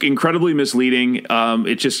 it's incredibly misleading.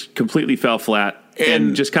 It just completely fell flat.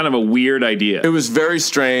 And just kind of a weird idea. It was very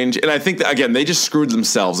strange. And I think that, again, they just screwed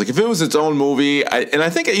themselves. Like, if it was its own movie, and I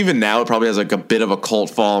think even now it probably has like a bit of a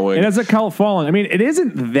cult following. It has a cult following. I mean, it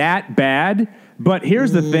isn't that bad, but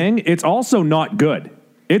here's the thing. It's also not good.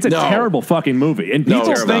 It's a terrible fucking movie. And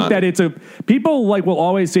people think that it's people like will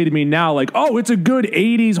always say to me now, like, oh, it's a good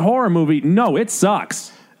 80s horror movie. No, it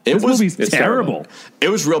sucks. This movie's terrible. It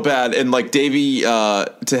was real bad. And like Davey,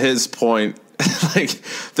 to his point, like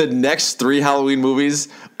the next 3 Halloween movies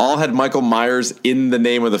all had Michael Myers in the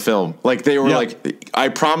name of the film. Like they were like, I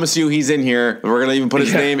promise you he's in here. We're going to even put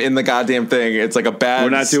his name in the goddamn thing. It's like a bad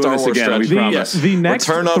We're not doing Star this Wars again. stretch. We promise. The next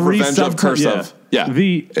Return of, 3 Revenge of, Curse of. Yeah.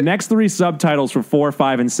 The next 3 subtitles for 4,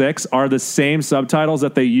 5, and 6 are the same subtitles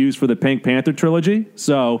that they use for the Pink Panther trilogy.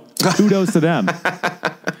 So kudos to them.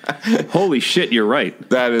 Holy shit, you're right.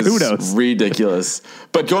 That is ridiculous.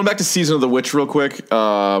 But going back to Season of the Witch real quick,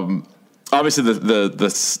 obviously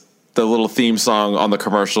the little theme song on the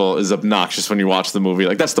commercial is obnoxious when you watch the movie.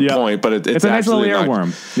 Like that's the point, but it's a nice little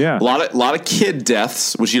earworm. Yeah, a lot of kid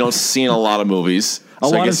deaths, which you don't see in a lot of movies. A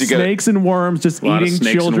lot of snakes and worms just eating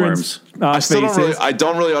children's faces. I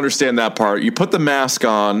don't really understand that part. You put the mask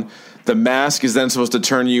on. The mask is then supposed to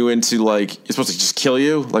turn you into like it's supposed to just kill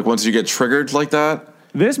you. Like once you get triggered like that.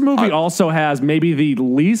 This movie also has maybe the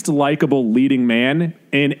least likable leading man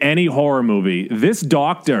in any horror movie. This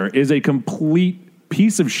doctor is a complete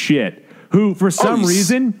piece of shit who, for some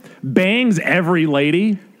reason, bangs every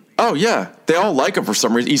lady. Oh, yeah. They all like him for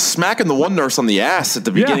some reason. He's smacking the one nurse on the ass at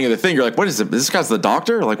the beginning of the thing. You're like, what is it? This guy's the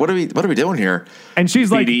doctor? Like, what are we doing here? And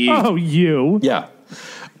she's like, oh, you. Yeah.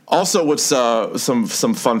 Also, what's some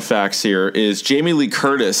fun facts here is Jamie Lee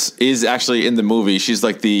Curtis is actually in the movie. She's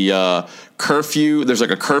like the curfew. There's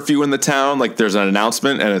like a curfew in the town. Like there's an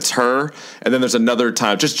announcement and it's her. And then there's another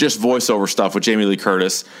time, just voiceover stuff with Jamie Lee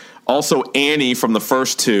Curtis. Also, Annie from the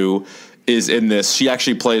first 2 is in this. She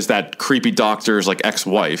actually plays that creepy doctor's like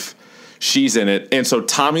ex-wife. She's in it. And so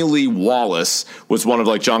Tommy Lee Wallace was one of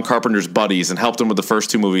like John Carpenter's buddies and helped him with the first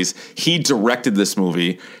 2 movies. He directed this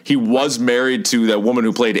movie. He was married to that woman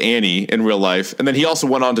who played Annie in real life. And then he also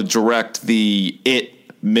went on to direct the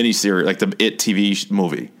It miniseries, like the It TV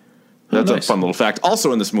movie. That's a fun little fact.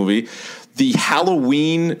 Also in this movie, the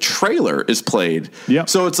Halloween trailer is played. Yep.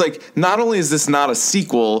 So it's like, not only is this not a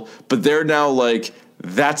sequel, but they're now like,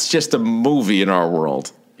 that's just a movie in our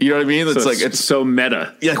world. You know what I mean? It's like it's so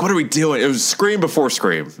meta. Yeah, like what are we doing? It was Scream before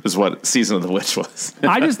Scream is what Season of the Witch was.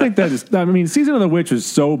 I just think Season of the Witch was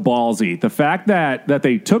so ballsy. The fact that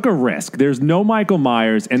they took a risk. There's no Michael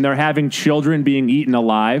Myers and they're having children being eaten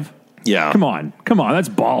alive. Yeah. Come on. That's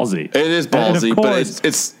ballsy. It is ballsy, but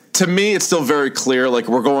it's to me it's still very clear. Like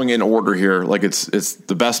we're going in order here. Like it's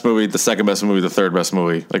the best movie, the second best movie, the third best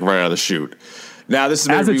movie, like right out of the chute. Now this is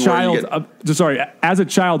as a maybe child. where you get, As a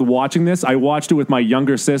child watching this, I watched it with my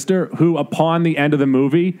younger sister, who, upon the end of the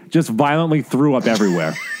movie, just violently threw up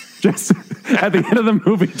everywhere. Just at the end of the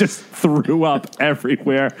movie, just threw up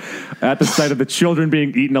everywhere at the sight of the children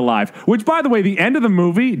being eaten alive. Which, by the way, the end of the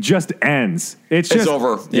movie just ends. It's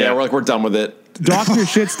over. Yeah, we're done with it. Dr.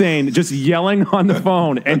 Shitstain just yelling on the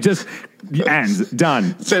phone and just ends.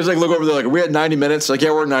 Done. So it's like, look over there, like, are we at 90 minutes? Like,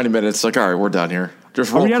 yeah, we're at 90 minutes. Like, all right, we're done here.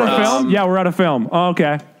 Just roll Are we out of credits. film? Yeah, we're out of film. Oh,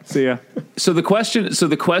 okay. See ya. So the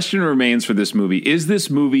question remains for this movie: is this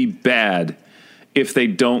movie bad if they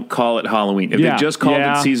don't call it Halloween? If they just called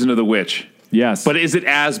it Season of the Witch? Yes. But is it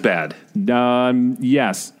as bad?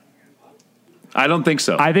 Yes. I don't think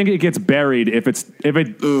so. I think it gets buried if it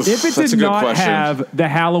did not have the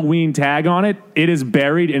Halloween tag on it. It is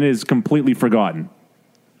buried and is completely forgotten.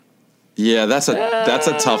 Yeah, that's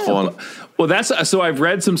a tough one. Well, so I've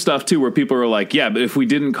read some stuff too where people are like, yeah, but if we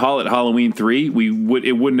didn't call it Halloween 3,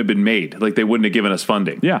 it wouldn't have been made. Like, they wouldn't have given us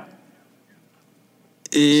funding. Yeah.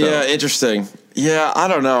 Yeah, interesting. Yeah, I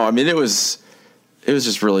don't know. I mean, it was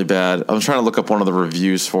just really bad. I was trying to look up one of the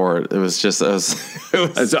reviews for it. It was just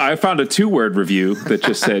I found a 2-word review that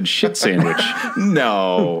just said shit sandwich.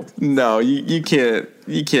 No, you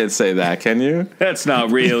can't say that, can you? That's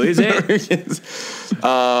not real, is it?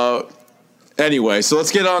 Anyway, so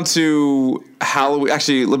let's get on to Halloween.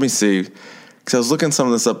 Actually, let me see, because I was looking some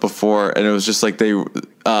of this up before, and it was just like they.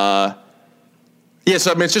 Yeah,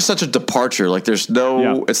 so I mean, it's just such a departure. Like, there's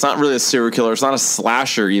no, It's not really a serial killer. It's not a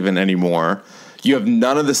slasher even anymore. You have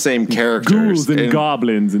none of the same characters. Ghouls and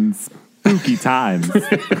goblins and spooky times.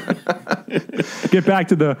 Get back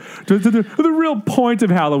to the real point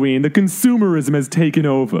of Halloween. The consumerism has taken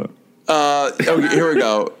over. Here we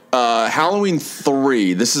go. Halloween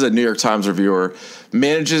 3, this is a New York Times reviewer,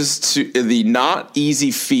 manages the not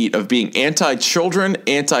easy feat of being anti-children,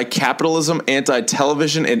 anti-capitalism,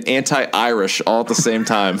 anti-television, and anti-Irish all at the same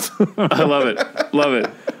time. I love it. Love it.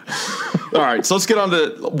 All right, so let's get on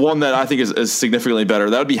to one that I think is significantly better.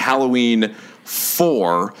 That would be Halloween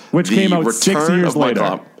 4. Which came out 6 years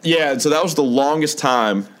later. Yeah, so that was the longest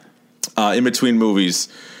time in between movies.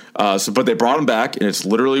 But they brought him back, and it's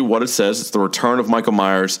literally what it says. It's the return of Michael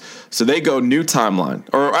Myers. So they go new timeline.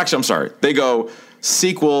 Or actually, I'm sorry. They go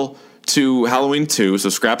sequel to Halloween 2, so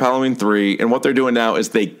scrap Halloween 3. And what they're doing now is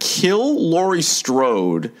they kill Laurie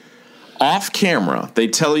Strode off camera. They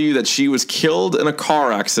tell you that she was killed in a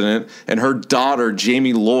car accident, and her daughter,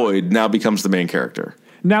 Jamie Lloyd, now becomes the main character.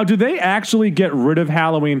 Now, do they actually get rid of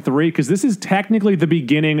Halloween 3? Because this is technically the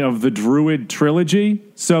beginning of the Druid trilogy.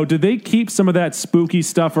 So did they keep some of that spooky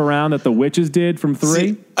stuff around that the witches did from 3?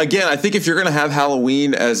 See, again, I think if you're going to have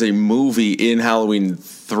Halloween as a movie in Halloween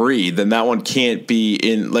 3, then that one can't be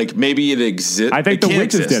in, like, maybe it exists. I think the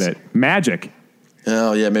witches did it. Magic.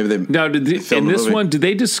 Oh, yeah, maybe they... Now, in this one, did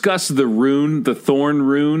they discuss the rune, the thorn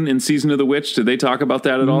rune in Season of the Witch? Did they talk about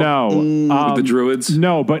that at all? No. With the druids?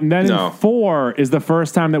 No, but then in 4 is the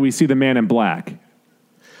first time that we see the Man in Black.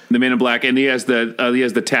 The Man in Black, and he has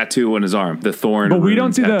the tattoo on his arm, the thorn. But we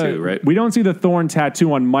don't see tattoo, right? We don't see the thorn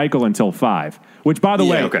tattoo on Michael until 5. Which, by the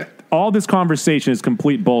way, all this conversation is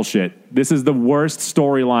complete bullshit. This is the worst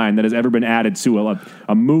storyline that has ever been added to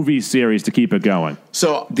a movie series to keep it going.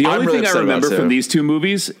 So the only thing I remember from these two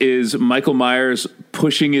movies is Michael Myers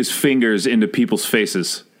pushing his fingers into people's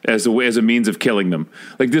faces as a means of killing them.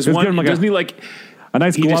 Like this one, doesn't he like? A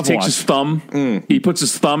nice glove He just takes wash. his thumb. He puts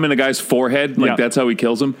his thumb in a guy's forehead. Like that's how he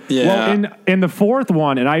kills him. Yeah. Well, in the 4th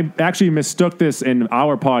one, and I actually mistook this in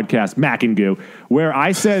our podcast, Mac and Goo, where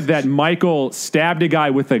I said that Michael stabbed a guy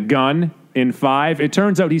with a gun in 5. It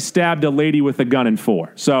turns out he stabbed a lady with a gun in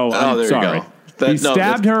 4. So I'm sorry. He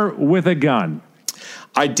stabbed her with a gun.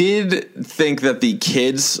 I did think that the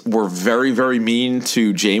kids were very, very mean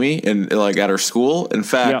to Jamie and like at her school. In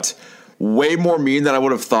fact, way more mean than I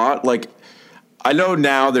would have thought. Like, I know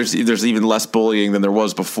now there's even less bullying than there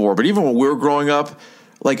was before, but even when we were growing up,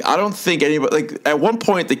 like, I don't think anybody, like, at one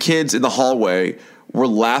point the kids in the hallway were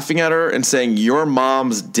laughing at her and saying, "Your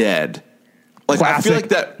mom's dead." Like, classic. I feel like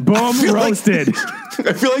that. Boom, roasted.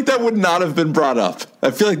 I feel like that would not have been brought up. I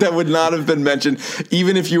feel like that would not have been mentioned,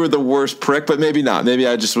 even if you were the worst prick, but maybe not. Maybe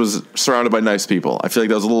I just was surrounded by nice people. I feel like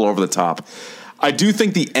that was a little over the top. I do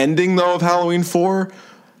think the ending, though, of Halloween 4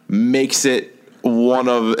 makes it one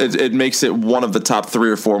of the top 3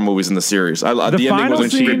 or 4 movies in the series. The ending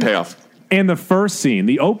was a great payoff. And the first scene,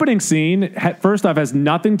 the opening scene, first off, has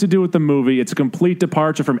nothing to do with the movie. It's a complete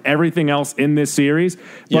departure from everything else in this series.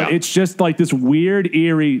 But it's just like this weird,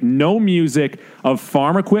 eerie, no music of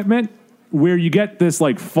farm equipment where you get this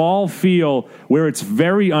like fall feel where it's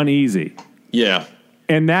very uneasy. Yeah.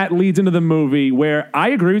 And that leads into the movie where I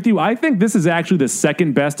agree with you. I think this is actually the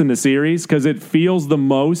second best in the series because it feels the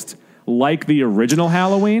most like the original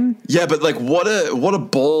Halloween. Yeah, but like what a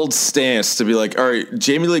bold stance to be like, all right,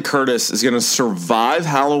 Jamie Lee Curtis is going to survive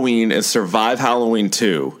Halloween and survive Halloween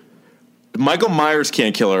 2. Michael Myers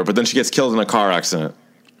can't kill her, but then she gets killed in a car accident.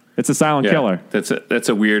 It's a silent killer. That's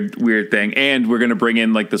a weird thing. And we're going to bring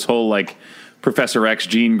in like this whole like Professor X,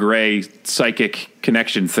 Jean Grey psychic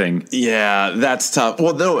connection thing. Yeah, that's tough.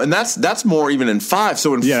 Well, no, and that's more even in 5.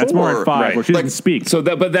 So in 4, that's more in 5 where she doesn't speak. So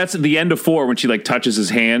but that's the end of 4 when she like touches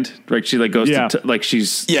his hand, right? She like goes to like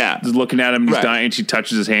she's looking at him and he's dying, and she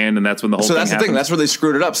touches his hand, and that's when the whole. So that's the thing. That's where they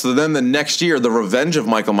screwed it up. So then the next year, the Revenge of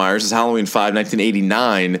Michael Myers is Halloween 5,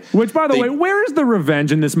 1989. Which, by the way, where is the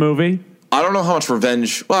revenge in this movie? I don't know how much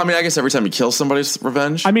revenge. Well, I mean, I guess every time you kill somebody's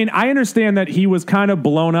revenge. I mean, I understand that he was kind of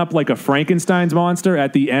blown up like a Frankenstein's monster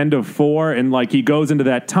at the end of 4, and like he goes into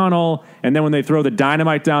that tunnel, and then when they throw the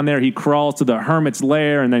dynamite down there, he crawls to the hermit's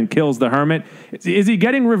lair and then kills the hermit. Is he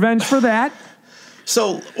getting revenge for that?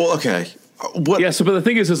 So, well, okay. What? Yeah, so but the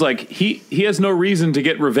thing is like he has no reason to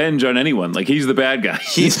get revenge on anyone. Like he's the bad guy.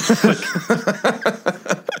 He's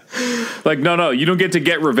like no, you don't get to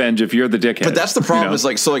get revenge if you're the dickhead. But that's the problem. Is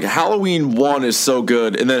like so like Halloween 1 is so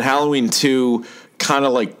good, and then Halloween 2 kind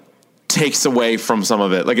of like takes away from some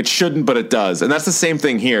of it. Like it shouldn't, but it does. And that's the same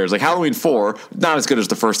thing here. It's like Halloween 4, not as good as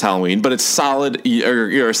the first Halloween, but it's solid.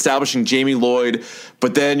 You're establishing Jamie Lloyd,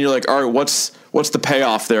 but then you're like, all right, what's the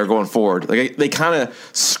payoff there going forward? Like they kind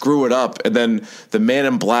of screw it up, and then the Man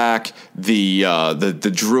in Black,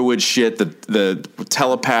 the druid shit, the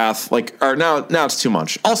telepath, like, or now it's too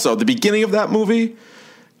much. Also, the beginning of that movie,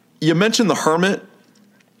 you mentioned the hermit.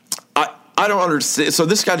 I don't understand. So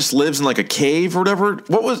this guy just lives in like a cave or whatever.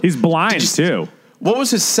 He's blind too. What was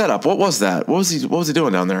his setup? What was that? What was he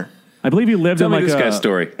doing down there? I believe he lived in like this guy's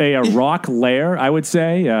story. a rock lair, I would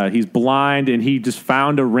say. He's blind, and he just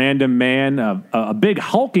found a random man, a big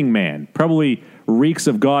hulking man, probably reeks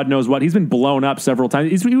of God knows what. He's been blown up several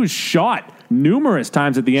times. He was shot numerous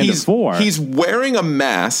times at the end of 4. He's wearing a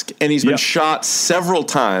mask, and he's been shot several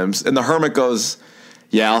times, and the hermit goes,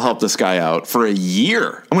 yeah, I'll help this guy out for a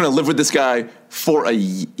year. I'm going to live with this guy for a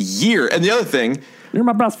year. And the other thing, you're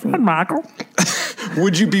my best friend, Michael.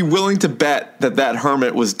 Would you be willing to bet that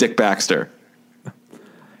hermit was Dick Baxter?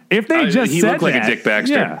 If they just he said looked like a Dick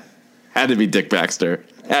Baxter. Yeah. Had to be Dick Baxter.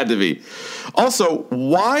 Had to be. Also,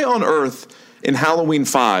 why on earth in Halloween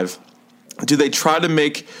 5 do they try to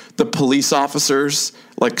make the police officers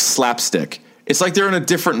like slapstick? It's like they're in a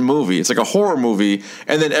different movie. It's like a horror movie,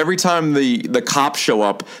 and then every time the cops show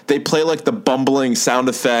up, they play like the bumbling sound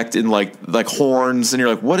effect and like horns, and you're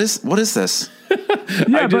like, what is this?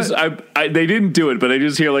 Yeah, they didn't do it, but I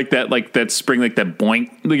just hear like that spring, like that boink,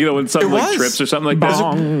 when something like trips or something like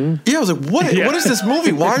that. Yeah, I was like, what is this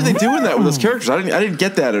movie? Why are they doing that with those characters? I didn't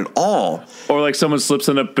get that at all. Or like someone slips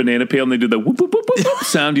on a banana peel and they do the whoop whoop whoop whoop whoop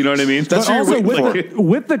sound. You know what I mean? That's what you're waiting for.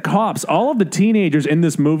 With the cops, all of the teenagers in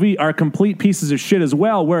this movie are complete pieces of shit as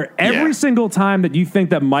well. Where every single time that you think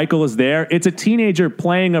that Michael is there, it's a teenager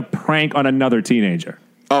playing a prank on another teenager.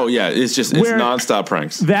 Oh, yeah, it's nonstop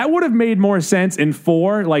pranks. That would have made more sense in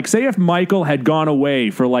 4. Like, say if Michael had gone away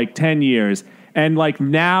for like 10 years and like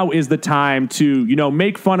now is the time to,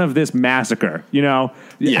 make fun of this massacre,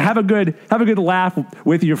 have a good laugh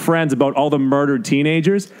with your friends about all the murdered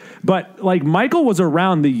teenagers. But like Michael was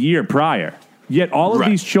around the year prior. Yet all of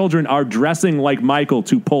these children are dressing like Michael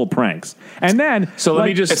to pull pranks. And then let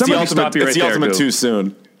me just stop you right there. It's the ultimate too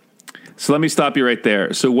soon. So let me stop you right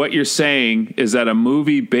there. So what you're saying is that a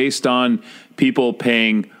movie based on people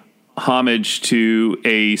paying homage to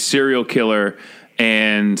a serial killer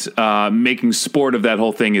and making sport of that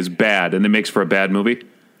whole thing is bad, and it makes for a bad movie?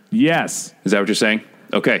 Yes. Is that what you're saying?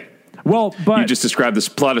 Okay. Well, but you just described this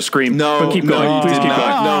plot of Scream. No, but keep going. Please keep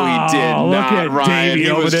going. No, he did not. Look at Ryan. Davey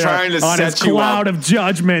over there trying to on set his you cloud up. of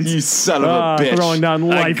judgment. You son of a bitch. Throwing down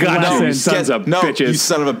life lessons. You sons of bitches. You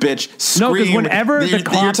son of a bitch. Scream. No, because whenever the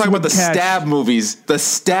cops you're talking about the catch... stab movies. The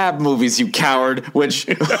stab movies, you coward, which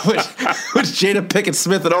Jada Pinkett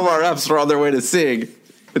Smith and Omar Epps were on their way to seeing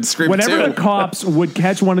in Scream 2. Whenever the cops would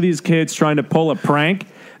catch one of these kids trying to pull a prank,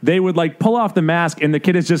 they would like pull off the mask, and the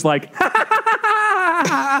kid is just like...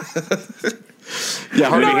 Yeah,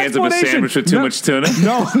 Harvey hands him a sandwich with too much tuna.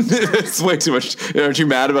 No, it's way too much. Aren't you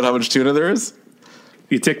mad about how much tuna there is?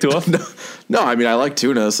 You ticked off? No, I mean I like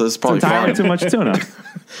tuna, so it's probably fine. Too much tuna.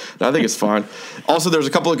 No, I think it's fine. Also, there's a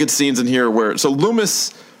couple of good scenes in here where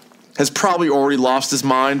Loomis has probably already lost his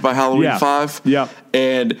mind by Halloween 5. Yeah,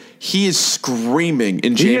 and he is screaming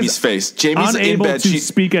in Jamie's face. Jamie's unable in bed. to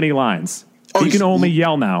speak any lines. He can only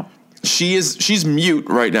yell now. she's mute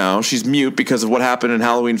right now. She's mute because of what happened in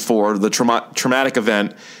Halloween 4, the traumatic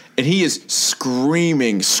event. And he is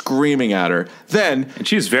screaming at her. And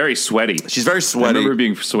she's very sweaty. She's very sweaty. I remember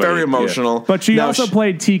being sweaty. Very emotional. Yeah. But she also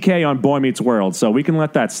played TK on Boy Meets World, so we can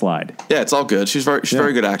let that slide. Yeah, it's all good. She's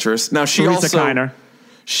very good actress. Now she Teresa Kiner.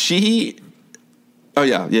 She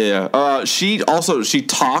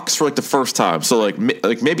talks for like the first time. So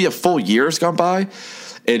like maybe a full year has gone by,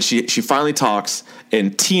 and she finally talks.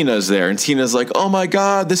 And Tina's there, and Tina's like, "Oh my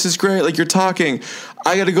God, this is great! Like you're talking.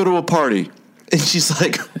 I got to go to a party." And she's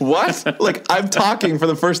like, "What? Like, I'm talking for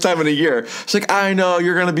the first time in a year." She's like, "I know,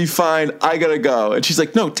 you're going to be fine. I got to go." And she's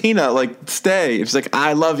like, "No, Tina, like, stay." And she's like,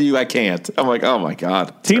 "I love you. I can't." I'm like, "Oh, my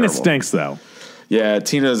God." Tina stinks, though. Yeah,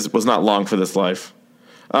 Tina was not long for this life.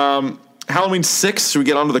 Halloween 6, should we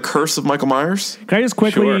get on to the curse of Michael Myers? Can I just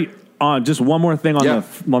quickly... Sure. Just one more thing on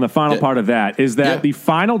the final part of that is that the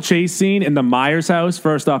final chase scene in the Myers house,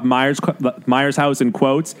 first off, Myers house in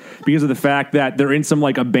quotes, because of the fact that they're in some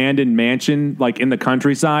like abandoned mansion like in the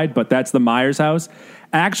countryside, but that's the Myers house,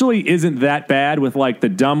 actually isn't that bad with like the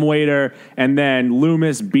dumbwaiter and then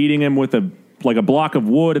Loomis beating him with a block of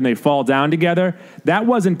wood and they fall down together. That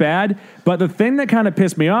wasn't bad. But the thing that kind of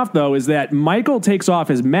pissed me off, though, is that Michael takes off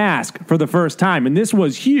his mask for the first time. And this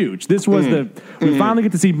was huge. This was we finally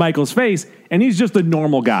get to see Michael's face, and he's just a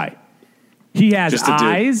normal guy. He has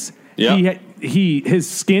eyes. Yeah. His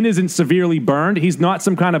skin isn't severely burned. He's not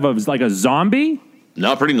some kind of a zombie.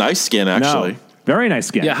 No, pretty nice skin, actually. No, very nice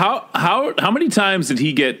skin. Yeah, how many times did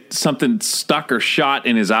he get something stuck or shot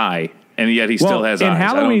in his eye? And yet he still has eyes. In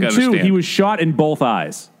Halloween 2, he was shot in both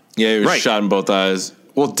eyes. Yeah, he was shot in both eyes.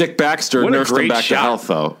 Well, Dick Baxter nursed him back to health,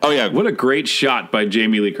 though. Oh, yeah. What a great shot by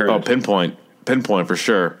Jamie Lee Curtis. Oh, pinpoint for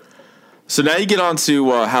sure. So now you get on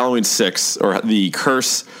to Halloween 6, or the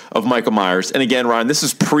curse of Michael Myers. And again, Ryan, this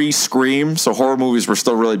is pre-Scream, so horror movies were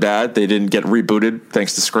still really bad. They didn't get rebooted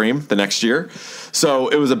thanks to Scream the next year. So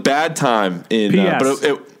it was a bad time in...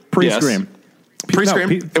 pre-Scream. Yes.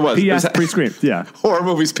 Pre-Scream? It was. P.S. Pre-Scream, yeah. Horror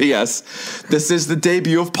movies, P.S. This is the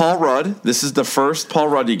debut of Paul Rudd. This is the first Paul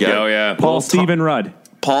Rudd you get. Oh, yeah. Paul Stephen Rudd.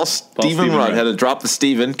 Paul Stephen Rudd. Had to drop the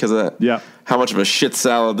Stephen because of how much of a shit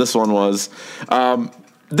salad this one was.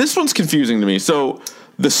 This one's confusing to me. So,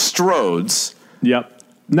 the Strodes. Yep.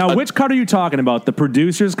 Now, which cut are you talking about? The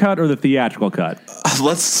producer's cut or the theatrical cut?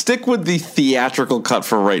 Let's stick with the theatrical cut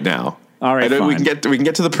for right now. All right, fine. We can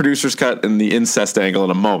get to the producer's cut and the incest angle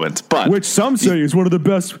in a moment, but which some say is one of the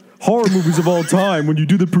best horror movies of all time. When you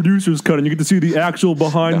do the producer's cut and you get to see the actual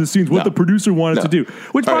behind the scenes, what the producer wanted to do.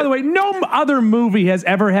 Which, by the way, no other movie has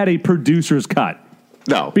ever had a producer's cut.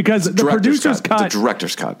 No, because the producer's cut, the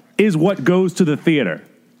director's cut, is what goes to the theater.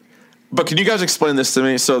 But can you guys explain this to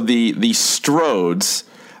me? So the Strodes,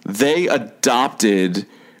 they adopted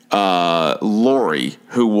Laurie,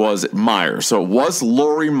 who was Myers. So it was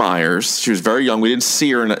Laurie Myers. She was very young. We didn't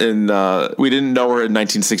see her we didn't know her in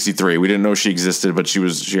 1963. We didn't know she existed, but she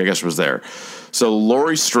I guess was there. So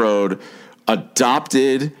Laurie Strode changed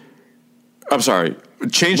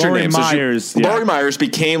her name. Laurie Myers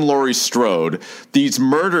became Laurie Strode. These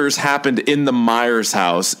murders happened in the Myers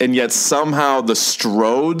house, and yet somehow the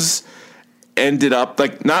Strodes ended up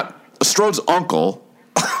not Strode's uncle.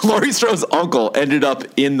 Laurie Strode's uncle ended up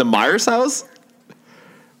in the Myers house?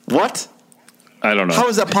 What? I don't know. How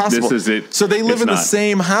is that possible? This is it. So they live in the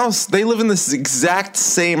same house. They live in this exact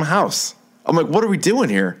same house. I'm like, what are we doing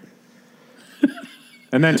here?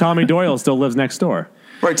 And then Tommy Doyle still lives next door.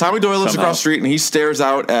 Right, Tommy Doyle lives across the street, and he stares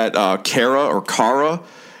out at Kara.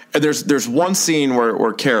 And there's one scene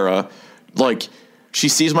where Kara, she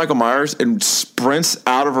sees Michael Myers and sprints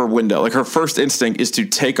out of her window. Like, her first instinct is to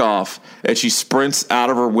take off, and she sprints out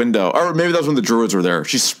of her window. Or maybe that was when the Druids were there.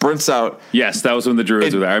 She sprints out. Yes, that was when the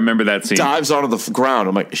Druids were there. I remember that scene. Dives onto the ground.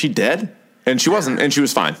 I'm like, is she dead? And she wasn't, and she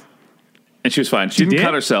was fine. She didn't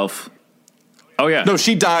cut herself. Oh, yeah. No,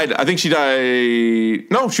 she died. I think she died.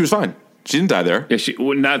 No, she was fine. She didn't die there. Yeah,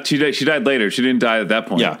 she died later. She didn't die at that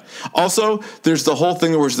point. Yeah. Also, there's the whole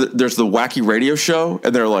thing where there's the wacky radio show,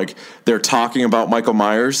 and they're talking about Michael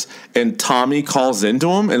Myers, and Tommy calls into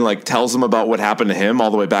him and tells him about what happened to him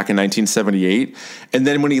all the way back in 1978. And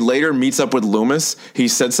then when he later meets up with Loomis, he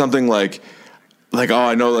said something like, oh,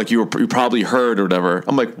 I know, you probably heard or whatever.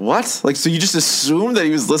 I'm like, what? So you just assumed that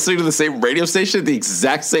he was listening to the same radio station at the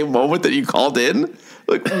exact same moment that you called in?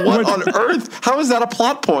 What on earth? How is that a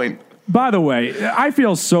plot point? By the way, I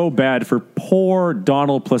feel so bad for poor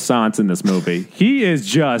Donald Pleasance in this movie. He is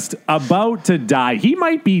just about to die. He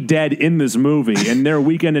might be dead in this movie, and they're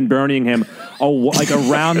weekend and burning him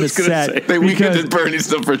around the set. They weekend and burning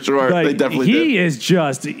stuff for sure. They definitely did.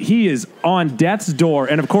 He is on death's door,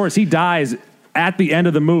 and of course he dies at the end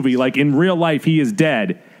of the movie. Like in real life, he is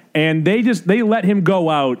dead. And they let him go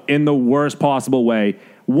out in the worst possible way.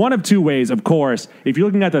 One of two ways, of course. If you're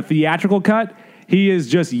looking at the theatrical cut, he is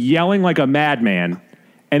just yelling like a madman.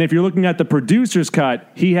 And if you're looking at the producer's cut,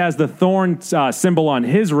 he has the thorn symbol on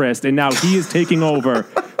his wrist, and now he is taking over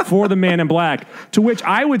for the Man in Black. To which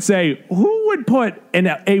I would say, who would put a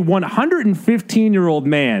 115-year-old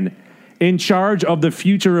man in charge of the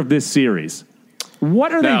future of this series?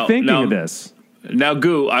 What are they thinking of this? Now,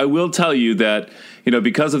 Goo, I will tell you that,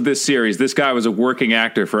 because of this series, this guy was a working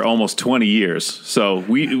actor for almost 20 years. So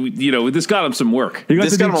this got him some work.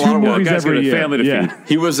 This got him a lot of work. Every year. Family to feed.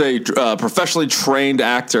 He was a professionally trained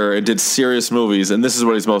actor and did serious movies, and this is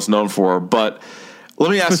what he's most known for. But let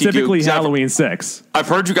me ask you, specifically Halloween 6. I've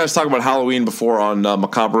heard you guys talk about Halloween before on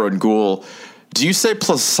Macabre and Ghoul. Do you say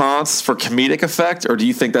Plaisance for comedic effect, or do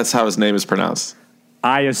you think that's how his name is pronounced?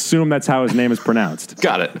 I assume that's how his name is pronounced.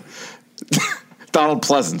 Got it. Donald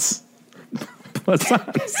Pleasance.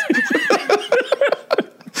 Pleasance.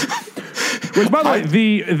 Which, by the way,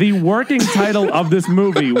 the working title of this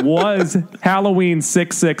movie was Halloween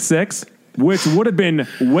 666, which would have been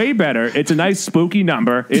way better. It's a nice spooky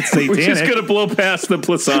number. It's satanic. We're just going to blow past the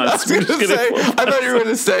Plaisance. I thought you were going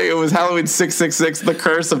to say it was Halloween 666, the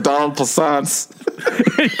curse of Donald Pleasance.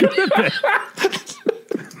 It could have been.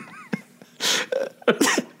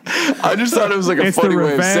 I just thought it was like a funny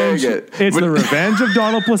way of saying it. It's the revenge of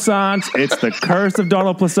Donald Pleasance. It's the curse of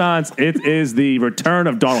Donald Pleasance. It is the return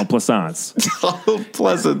of Donald Pleasance. Donald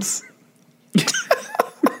Pleasance. That's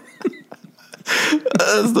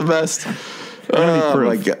the best. Oh,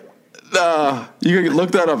 my God. You can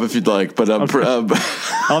look that up if you'd like, but I'll have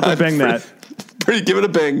to bang that. Give it a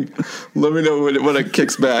bang. Let me know when it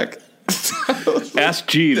kicks back. Ask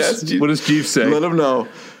Jeeves. What does Jeeves say? Let him know.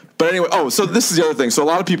 But anyway, so this is the other thing. So a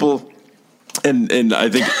lot of people, and I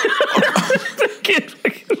think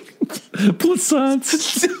Plaisance.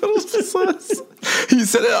 He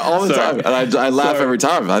said it all the time, and I laugh every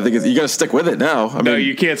time. I think you got to stick with it now. I mean,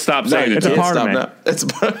 you can't stop saying it. It's a part of it. It's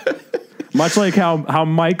much like how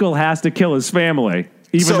Michael has to kill his family,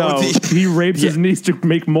 even though he rapes his niece to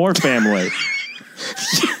make more family.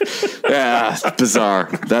 Yeah, bizarre.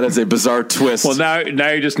 That is a bizarre twist. Well, now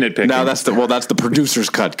you're just nitpicking. Now that's the producer's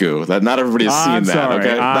cut, Goo. That not everybody has seen that. Sorry.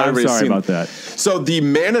 Okay, not I'm sorry about that. So the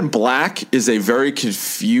Man in Black is a very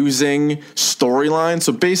confusing storyline.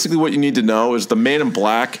 So basically, what you need to know is the Man in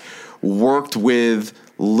Black worked with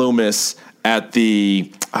Loomis at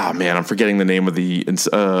the I'm forgetting the name of the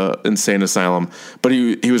insane asylum, but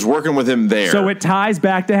he was working with him there. So it ties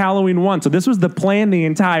back to Halloween 1. So this was the plan the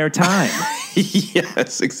entire time.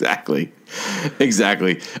 Yes, exactly.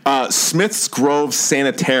 Smith's Grove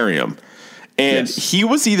Sanitarium, and he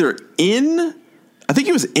was either in. I think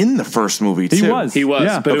he was in the first movie too. He was,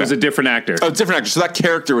 yeah. But it was a different actor. Oh, different actor. So that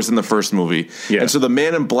character was in the first movie. Yeah. And so the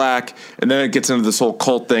Man in Black, and then it gets into this whole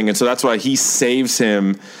cult thing, and so that's why he saves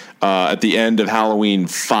him at the end of Halloween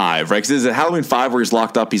 5, right? Because is it Halloween 5 where he's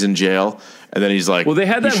locked up, he's in jail, and then he's like, well, they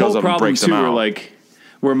had that whole problem too,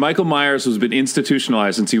 where Michael Myers has been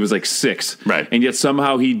institutionalized since he was 6, right? And yet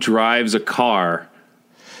somehow he drives a car.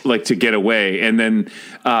 To get away, and then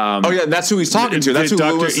and that's who he's talking to. That's who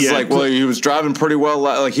Lewis is like. Well, he was driving pretty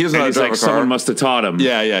well. He doesn't know how to drive a car. Someone must have taught him.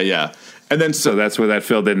 Yeah. And then so that's where that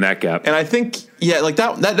filled in that gap. And I think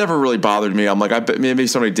that never really bothered me. I'm like, I bet maybe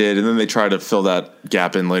somebody did, and then they tried to fill that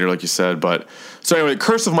gap in later, like you said. But so anyway,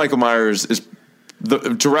 Curse of Michael Myers is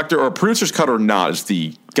the director or producer's cut or not is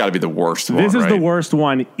got to be the worst one. This is the worst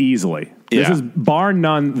one easily. This is bar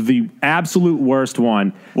none the absolute worst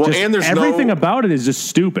one. Well, and there's everything about it is just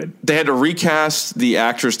stupid. They had to recast the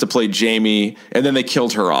actress to play Jamie, and then they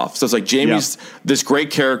killed her off. So it's like Jamie's this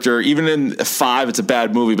great character. Even in 5, it's a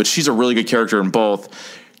bad movie, but she's a really good character in both.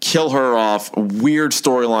 Kill her off. Weird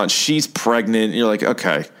storyline. She's pregnant. You're like,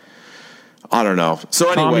 okay, I don't know. So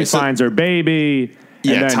anyway, Tommy finds her baby.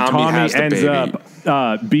 Yeah, and then Tommy has the ends baby. up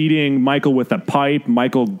beating Michael with a pipe.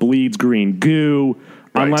 Michael bleeds green goo.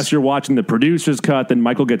 Right. Unless you're watching the producer's cut, then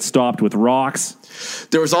Michael gets stopped with rocks.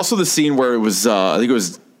 There was also the scene where it was, I think it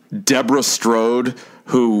was Deborah Strode,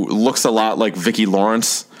 who looks a lot like Vicki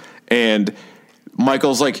Lawrence, and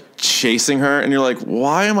Michael's chasing her, and you're like,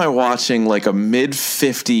 why am I watching a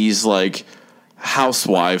mid-50s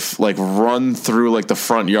housewife run through the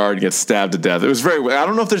front yard and get stabbed to death? It was very weird. I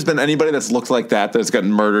don't know if there's been anybody that's looked like that's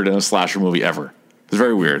gotten murdered in a slasher movie ever. It's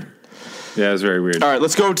very weird. Yeah, it was very weird. All right,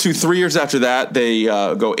 let's go to 3 years after that. They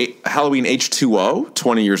go Halloween H2O,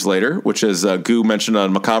 20 years later, which is Goo mentioned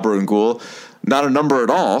on Macabre and Ghoul. Not a number at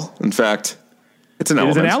all. In fact, It's an It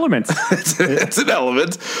is element. an element. It's an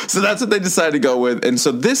element. So that's what they decided to go with. And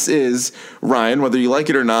so this is, Ryan, whether you like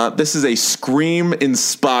it or not, this is a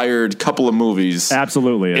Scream-inspired couple of movies.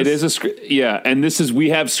 Absolutely. It is and this is, we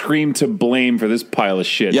have Scream to blame for this pile of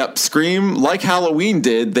shit. Yep, Scream, like Halloween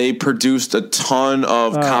did, they produced a ton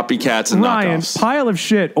of copycats and Ryan, knockoffs. pile of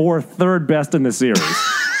shit or third best in the series.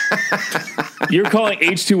 You're calling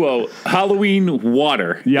H2O Halloween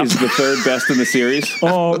water Yep. is the third best in the series?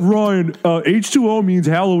 Ryan, H2O means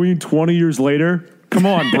Halloween 20 years later. Come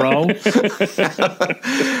on, bro.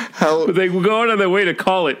 But they go out of their way to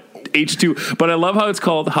call it H2. But I love how it's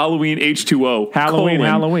called Halloween H2O.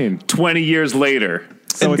 Halloween. 20 years later.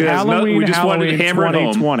 So it's Halloween, we just wanted to hammer it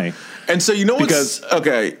home. 2020. And so you know what's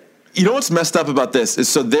okay. You know what's messed up about this is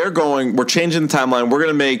so we're changing the timeline. We're going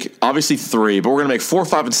to make obviously 3, but we're going to make 4,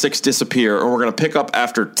 5, and 6 disappear, and we're going to pick up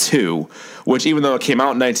after 2, which even though it came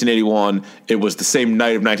out in 1981, it was the same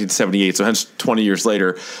night of 1978, so hence 20 years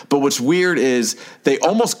later. But what's weird is they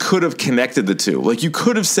almost could have connected the two. Like you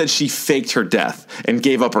could have said she faked her death and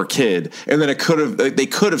gave up her kid, and then they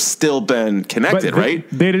could have still been connected, right?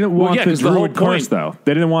 They didn't want the 'cause the whole druid curse, point- though.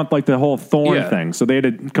 They didn't want like the whole thorn thing, so they had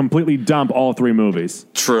to completely dump all 3 movies.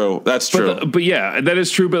 True. That's true. But yeah, that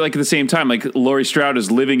is true. But like at the same time, like Laurie Strode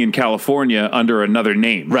is living in California under another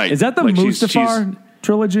name. Right. Is that the Like, she's- Mustafar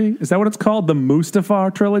trilogy? Is that what it's called? The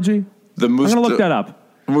Mustafar trilogy? I'm going to look that up.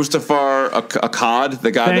 Mustafar Akkad,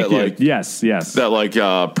 the guy Thank that you. like Yes.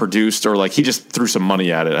 that produced or like he just threw some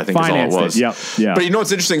money at it. I think Financed is all it was. it. Yep. Yeah. But you know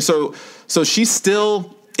what's interesting? So she's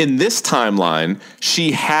still in this timeline.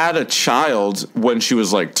 She had a child when she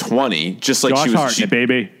was like 20, just like Josh she was. Hartnett,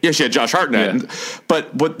 baby. Yeah, she had Josh Hartnett. Yeah.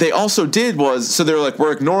 But what they also did was, so they're like,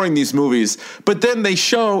 we're ignoring these movies, but then they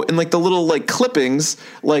show in like the little like clippings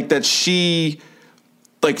like that she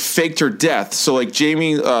like faked her death. So like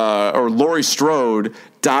Jamie or Laurie Strode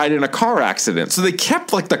died in a car accident. So they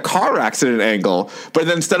kept like the car accident angle, but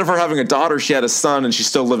then instead of her having a daughter, she had a son and she's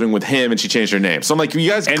still living with him and she changed her name. So I'm like, you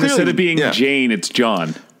guys And clearly, instead of being Jane, it's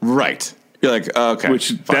John. right. You're like, okay. Which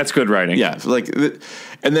fine. that's good writing. Yeah, like,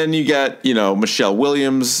 and then you get, Michelle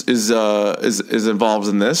Williams is involved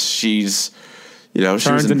in this. She's, she was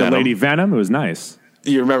Turns in into Venom. Lady Venom. It was nice.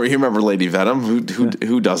 You remember Lady Venom?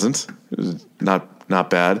 Who doesn't? It was not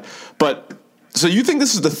bad. But so you think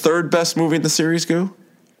this is the third best movie in the series, Goo?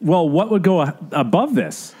 Well, what would go above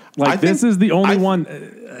this? This is the only one.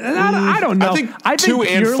 I don't know. I think 2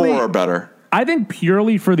 and 4 are better. I think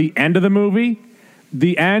purely for the end of the movie.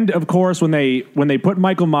 The end, of course, when they put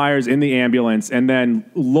Michael Myers in the ambulance, and then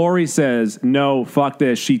Laurie says, "No, fuck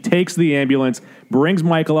this." She takes the ambulance, brings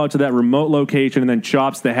Michael out to that remote location, and then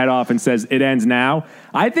chops the head off and says, "It ends now."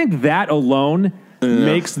 I think that alone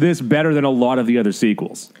makes this better than a lot of the other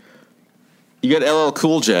sequels. You got LL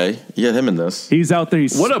Cool J. You got him in this. He's out there.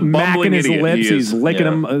 He's What a smacking bumbling his idiot lips. he He's is. licking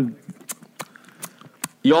Yeah. him.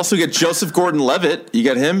 You also get Joseph Gordon-Levitt. You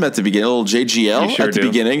got him at the beginning, a little JGL You sure at the do.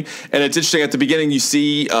 beginning. And it's interesting, at the beginning you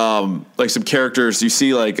see like some characters. You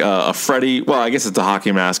see like a Freddy. Well, I guess it's a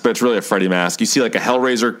hockey mask, but it's really a Freddy mask. You see like a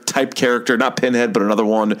Hellraiser type character, not Pinhead, but another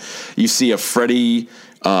one. You see a Freddy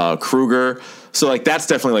Krueger. So like that's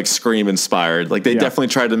definitely like Scream inspired. Like they definitely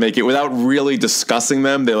tried to make it without really discussing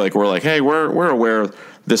them. They were like, hey, we're aware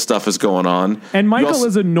this stuff is going on. And Michael You also-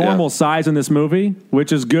 is a normal size in this movie,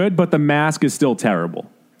 which is good, but the mask is still terrible.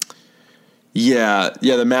 Yeah,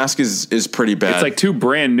 the mask is pretty bad. It's like 2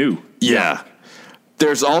 brand new. Yeah.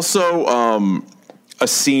 There's also a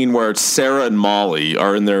scene where Sarah and Molly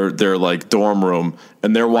are in their like dorm room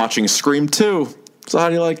and they're watching Scream 2. So how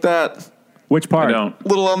do you like that? Which part? I don't.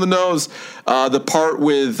 Little on the nose. The part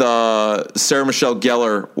with Sarah Michelle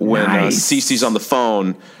Gellar when Nice. Cece's on the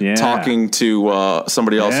phone Yeah. talking to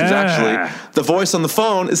somebody else who's Yeah. actually the voice on the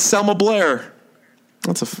phone is Selma Blair.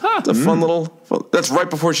 That's a fun little. That's right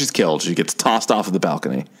before she's killed. She gets tossed off of the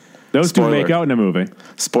balcony. Those Spoiler. two make out in a movie.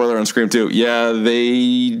 Spoiler on Scream 2. Yeah,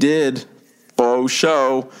 they did. Faux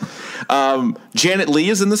show. Janet Leigh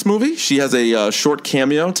is in this movie. She has a short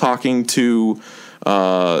cameo talking to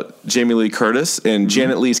Jamie Lee Curtis, and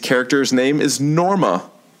Janet Leigh's character's name is Norma.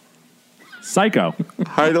 Psycho.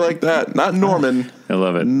 How do you like that? Not Norman. I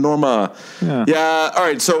love it. Norma. Yeah. All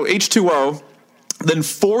right. So H2O. Then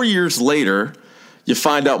 4 years later, you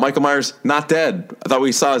find out Michael Myers not dead. I thought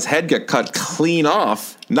we saw his head get cut clean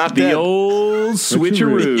off. Not The dead. old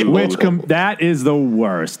switcheroo. That is the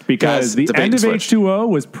worst because Guys, the debate end of switch. H2O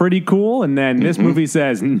was pretty cool, and then this movie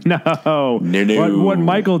says no. What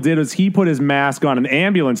Michael did was he put his mask on an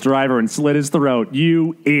ambulance driver and slit his throat.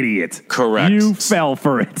 You idiot! Correct. You fell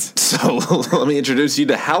for it. So let me introduce you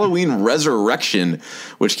to Halloween Resurrection,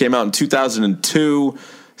 which came out in 2002.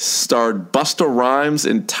 starred Busta Rhymes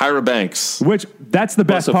and Tyra Banks. Which, that's the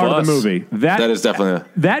best part of the movie. That is definitely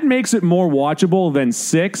that makes it more watchable than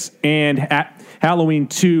 6 and Halloween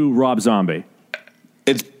 2 Rob Zombie.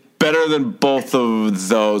 It's better than both of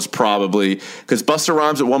those, probably, because Busta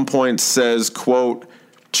Rhymes at one point says, quote,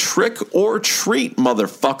 "Trick or treat,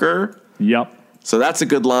 motherfucker." Yep. So that's a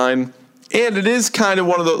good line. And it is kind of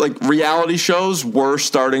one of the, like, reality shows were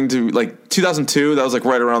starting to, like, 2002, that was, like,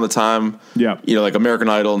 right around the time, like American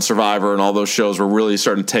Idol and Survivor and all those shows were really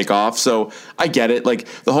starting to take off. So I get it. Like,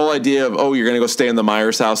 the whole idea of, you're going to go stay in the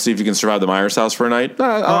Myers house, see if you can survive the Myers house for a night.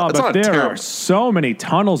 But there are so many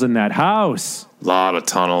tunnels in that house. A lot of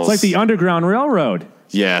tunnels. It's like the Underground Railroad.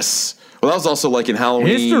 Yes. Well, that was also, like, in Halloween.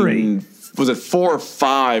 History. Was it 4 or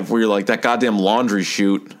 5 where you're like, that goddamn laundry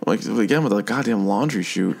chute? Like, again, with the goddamn laundry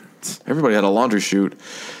chute. Everybody had a laundry chute.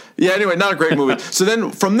 Yeah, anyway, not a great movie. So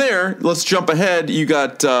then from there, let's jump ahead. You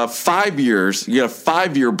got 5 years. You got a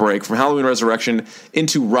 5-year break from Halloween Resurrection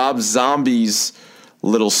into Rob Zombie's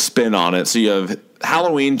little spin on it. So you have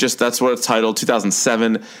Halloween, just that's what it's titled,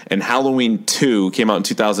 2007, and Halloween 2 came out in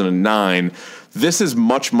 2009. This is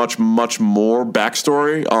much, much, much more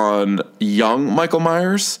backstory on young Michael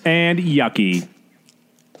Myers. And yucky.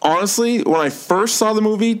 Honestly, when I first saw the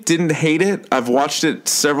movie, didn't hate it. I've watched it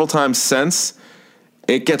several times since.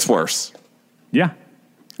 It gets worse. Yeah.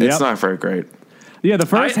 It's not very great. Yeah, the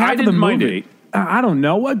first half of the movie, I don't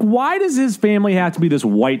know. Like, why does his family have to be this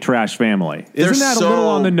white trash family? Isn't that a little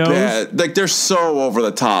on the nose? Bad. Like, they're so over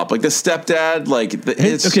the top. Like, the stepdad, like,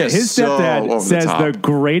 his stepdad says the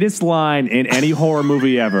greatest line in any horror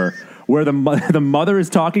movie ever, where the mother is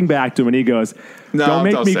talking back to him, and he goes, don't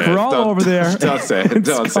make me crawl over there. Don't say it.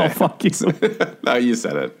 Don't say it. Fuck you. No, you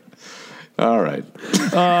said it. All right.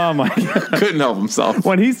 Oh, my God. Couldn't help himself.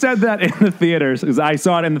 When he said that in the theaters, because I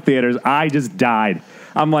saw it in the theaters, I just died.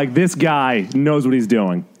 I'm like, this guy knows what he's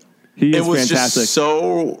doing. He is fantastic. Just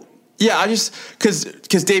so... Yeah, I just... Because,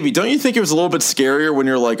 Davey, don't you think it was a little bit scarier when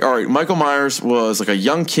you're like, all right, Michael Myers was like a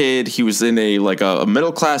young kid. He was in a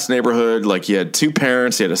middle-class neighborhood. Like, he had 2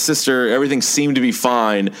 parents. He had a sister. Everything seemed to be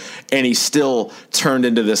fine. And he still turned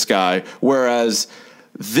into this guy. Whereas...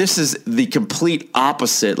 this is the complete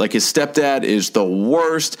opposite. Like, his stepdad is the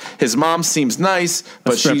worst. His mom seems nice,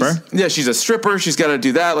 but she's a stripper. She's got to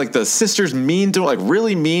do that. Like, the sister's mean to him, like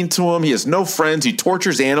really mean to him. He has no friends. He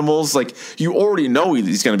tortures animals. Like, you already know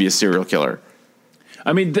he's going to be a serial killer.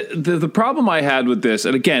 I mean, the problem I had with this,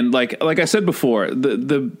 and again, like I said before,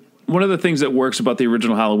 the one of the things that works about the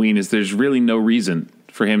original Halloween is there's really no reason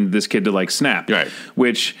for this kid to like snap, right?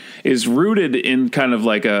 Which is rooted in kind of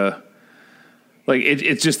like a. Like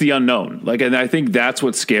it's just the unknown. Like, and I think that's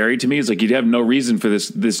what's scary to me is like you'd have no reason for this.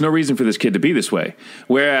 There's no reason for this kid to be this way.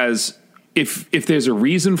 Whereas if there's a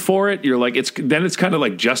reason for it, you're like it's kind of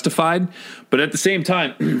like justified. But at the same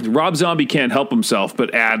time, Rob Zombie can't help himself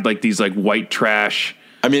but add like these like white trash.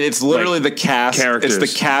 I mean, it's literally the cast. Characters.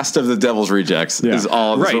 It's the cast of The Devil's Rejects is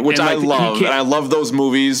all this, right, which and I like, love. And I love those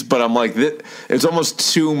movies, but I'm like, it's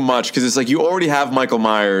almost too much because it's like you already have Michael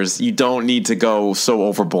Myers. You don't need to go so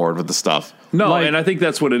overboard with the stuff. No, and I think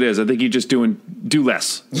that's what it is. I think you're just do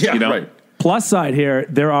less. Yeah, you know? Right. Plus side here,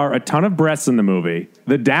 there are a ton of breasts in the movie.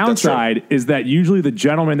 The downside is that usually the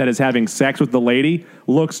gentleman that is having sex with the lady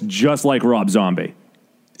looks just like Rob Zombie.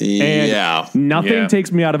 And nothing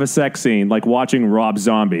takes me out of a sex scene like watching Rob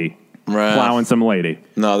Zombie plowing some lady.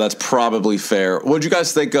 No, that's probably fair. What did you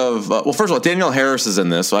guys think of? Well, first of all, Danielle Harris is in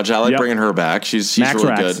this, which I like bringing her back. She's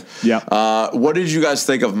really good. Yeah. What did you guys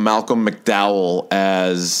think of Malcolm McDowell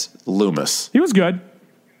as Loomis? He was good.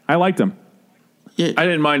 I liked him. Yeah. I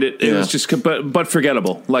didn't mind it. It was just, but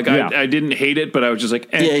forgettable. Like I didn't hate it, but I was just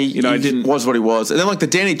like, he I didn't. Was what he was, and then like the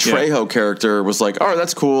Danny Trejo character was like, all right,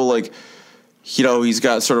 that's cool. Like, you know, he's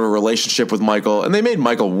got sort of a relationship with Michael, and they made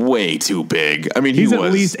Michael way too big. I mean, he's at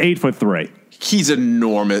least 8'3". He's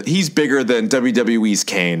enormous. He's bigger than WWE's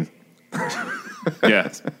Kane.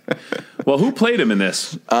 Yeah. Well, who played him in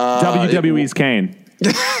this? WWE's Kane.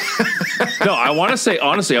 No, I want to say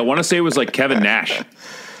honestly, it was like Kevin Nash.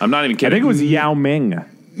 I'm not even kidding. I think it was Yao Ming.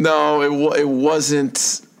 No, it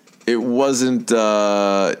wasn't. It wasn't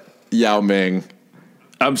Yao Ming.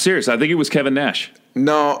 I'm serious. I think it was Kevin Nash.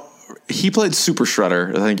 No. He played Super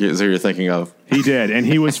Shredder, I think is who you're thinking of. He did, and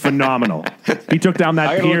he was phenomenal. He took down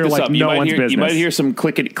that pier like no one's business. You might hear some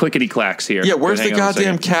clickety clacks here. Yeah, where's the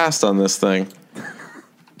goddamn cast on this thing?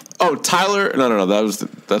 Oh, Tyler. No. That's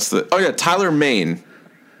the. Oh yeah, Tyler Mane.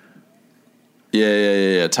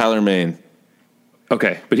 Yeah. Tyler Mane.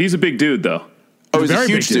 Okay, but he's a big dude though. Oh, he's a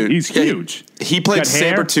huge dude. He's huge. He played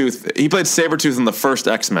Sabretooth. He played Sabretooth in the first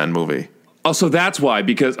X-Men movie. Oh, so that's why,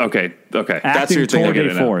 because, okay. That's who you're thinking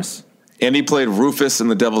of. Force. and he played Rufus in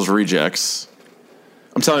The Devil's Rejects.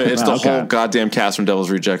 I'm telling you, it's the whole goddamn cast from Devil's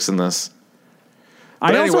Rejects in this.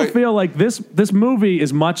 I also feel like this movie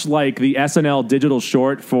is much like the SNL digital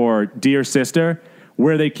short for Dear Sister,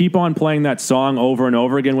 where they keep on playing that song over and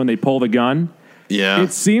over again when they pull the gun. Yeah.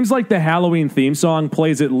 It seems like the Halloween theme song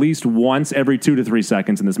plays at least once every 2 to 3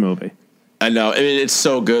 seconds in this movie. I know. I mean, it's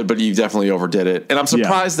so good, but you definitely overdid it. And I'm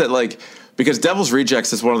surprised that, like, because Devil's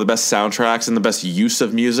Rejects is one of the best soundtracks and the best use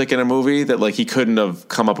of music in a movie, that, like, he couldn't have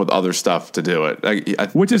come up with other stuff to do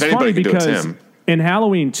it. Which is funny because in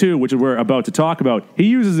Halloween 2, which we're about to talk about, he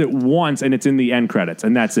uses it once and it's in the end credits,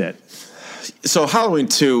 and that's it. So Halloween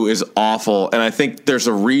 2 is awful, and I think there's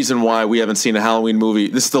a reason why we haven't seen a Halloween movie.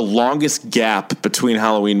 This is the longest gap between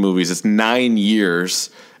Halloween movies. It's 9 years.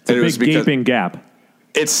 It's a big gaping gap.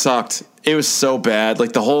 It sucked. It was so bad.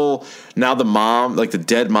 Like now the mom, like the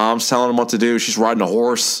dead mom's telling him what to do. She's riding a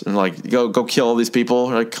horse and like, go kill all these people.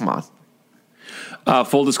 You're like, come on.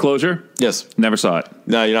 Full disclosure. Yes. Never saw it.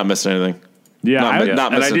 No, you're not missing anything. Yeah. I didn't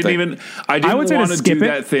want to do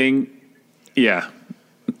that thing. Yeah.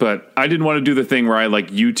 But I didn't want to do the thing where I like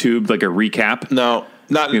YouTubed like a recap. No,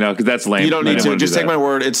 not, because that's lame. You don't need to. Just take my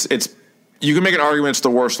word. It's, you can make an argument it's the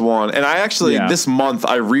worst one. And I actually, this month,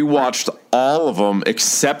 I rewatched all of them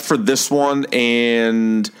except for this one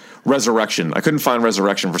and Resurrection. I couldn't find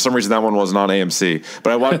Resurrection. For some reason, that one wasn't on AMC.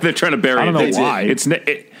 But I watched. They're trying to bury it. I don't know why. It's in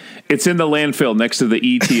the landfill next to the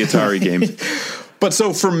ET Atari game. But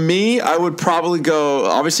so for me, I would probably go,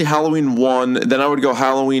 obviously, Halloween 1. Then I would go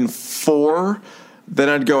Halloween 4. Then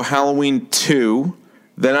I'd go Halloween 2.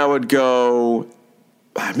 Then I would go,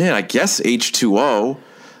 I guess H2O.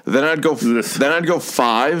 Then I'd go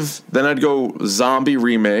 5. Then I'd go Zombie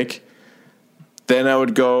Remake. Then I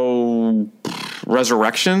would go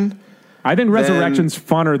Resurrection. I think Resurrection's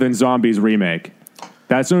funner than Zombies Remake.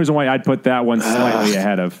 That's the reason why I'd put that one slightly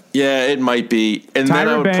ahead of. Yeah, it might be. And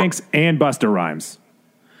Tyra Banks and Busta Rhymes.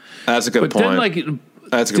 That's a good point.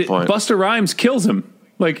 That's a good point. Busta Rhymes kills him.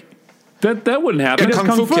 Like that wouldn't happen. Yeah,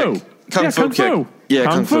 Kung Fu Kick. Kung Fu Kick. Yeah,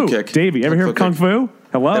 Kung Fu Kick. Davey, ever hear of Kung Fu?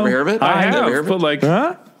 Hello? Ever hear of it? I have. Never heard of it. But like,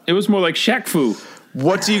 it was more like Shaq Fu.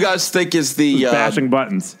 What do you guys think is the bashing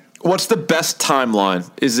buttons? What's the best timeline?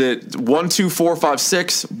 Is it 1, 2, 4, 5,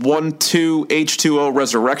 6, 1, 2, H2O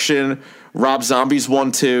Resurrection, Rob Zombie's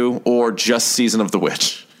 1, 2, or just Season of the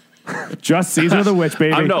Witch? Just Season of the Witch,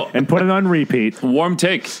 baby. And put it on repeat. Warm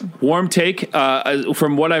take.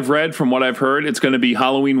 From what I've read, from what I've heard, it's going to be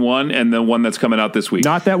Halloween 1 and the one that's coming out this week.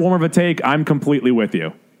 Not that warm of a take. I'm completely with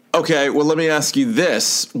you. Okay, well, let me ask you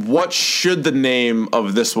this. What should the name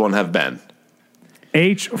of this one have been?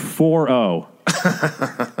 H4O.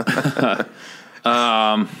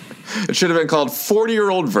 It should have been called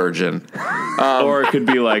 40-Year-Old Virgin. Or it could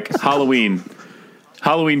be like Halloween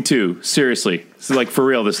 2. Seriously. So like for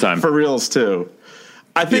real this time. For reals too.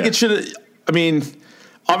 I think it should,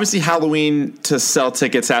 obviously Halloween to sell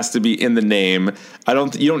tickets has to be in the name.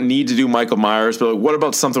 You don't need to do Michael Myers, but what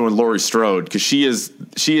about something with Laurie Strode? Because she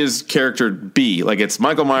is character B. Like it's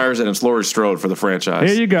Michael Myers and it's Laurie Strode for the franchise.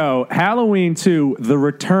 Here you go. Halloween 2, The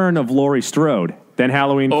Return of Laurie Strode. Then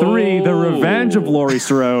Halloween 3, The Revenge of Laurie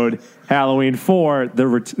Strode. Halloween 4,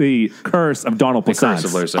 The Curse of Donald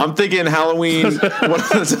Pleasant. I'm thinking Halloween.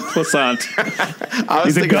 Pleasant.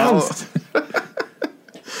 He's a ghost.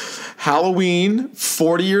 Halloween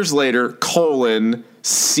 40 years later,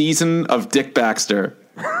 season of Dick Baxter.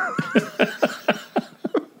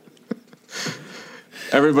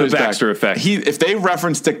 Everybody's the Baxter effect. If they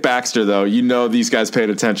reference Dick Baxter, though, these guys paid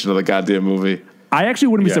attention to the goddamn movie. I actually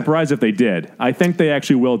wouldn't be surprised if they did. I think they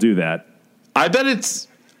actually will do that. I bet it's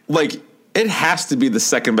like it has to be the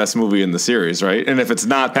second best movie in the series, right? And if it's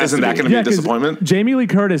not, isn't that going to be a disappointment? Jamie Lee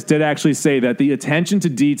Curtis did actually say that the attention to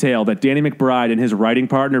detail that Danny McBride and his writing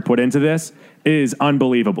partner put into this is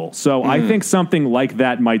unbelievable. So I think something like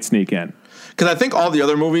that might sneak in. Because I think all the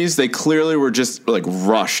other movies, they clearly were just like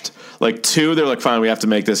rushed. Like 2, they're like, fine, we have to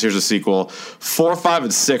make this. Here's a sequel. 4, 5,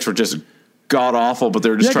 and 6 were just god awful, but they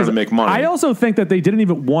were just trying to make money. I also think that they didn't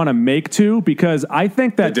even want to make 2 because I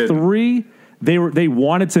think that 3 they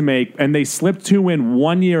wanted to make and they slipped 2 in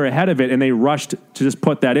 1 year ahead of it and they rushed to just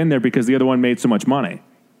put that in there because the other one made so much money.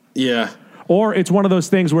 Yeah. Or it's one of those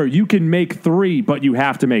things where you can make 3, but you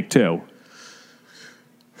have to make 2.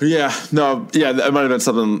 Yeah, no, yeah, that might have been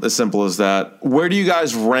something as simple as that. Where do you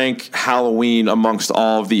guys rank Halloween amongst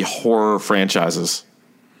all of the horror franchises?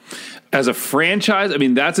 As a franchise,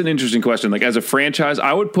 that's an interesting question. Like, as a franchise,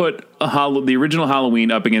 I would put the original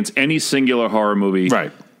Halloween up against any singular horror movie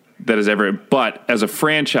that has ever. But as a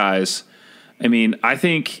franchise, I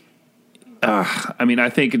think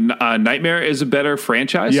Nightmare is a better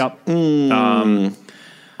franchise. Yep.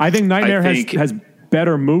 I think Nightmare has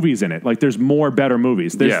better movies in it. Like there's more better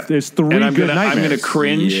movies. There's 3 and good Nightmares. I'm going to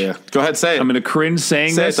cringe. Yeah. Go ahead, say it. I'm going to cringe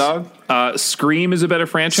saying Say this. it, dog. Scream is a better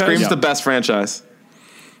franchise. Scream's the best franchise.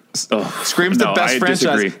 Scream's the best I franchise.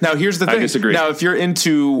 disagree. Now, here's the thing. I disagree. Now, if you're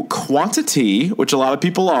into quantity, which a lot of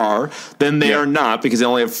people are, then they are not because they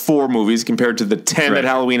only have 4 movies compared to the 10 that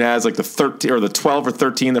Halloween has, like the 13 or the 12 or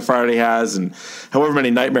 13 that Friday has, and however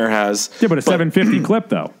many Nightmare has. Yeah, but a 750 clip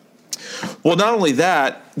though. Well, not only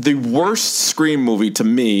that, the worst Scream movie to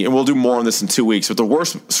me, and we'll do more on this in 2 weeks, but the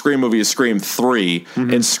worst Scream movie is Scream 3,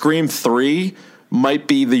 and Scream 3 might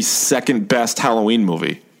be the second best Halloween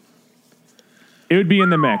movie. It would be in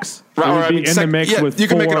the mix. Right, it would be in the mix with you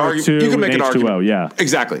can 4, make an argument. 2, You can make and an H2O. argument. Yeah,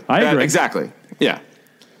 exactly. I agree. Exactly. Yeah.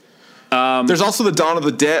 There's also the Dawn of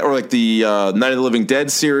the Dead, or like the Night of the Living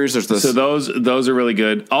Dead series. There's this. So those are really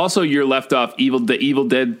good. Also, you're left off the Evil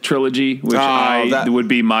Dead trilogy, which would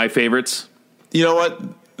be my favorites. You know what?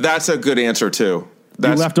 That's a good answer too. You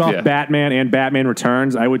left off Batman and Batman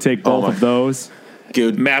Returns. I would take both of those.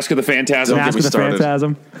 Dude, Mask of the Phantasm. Don't Mask get of the me started.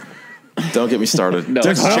 Phantasm. Don't get me started. No,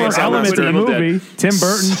 There's horror Chainsaw elements in the Massacre. movie. Tim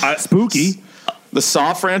Burton, spooky. The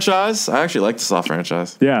Saw franchise. I actually like the Saw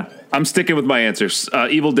franchise. Yeah. I'm sticking with my answers.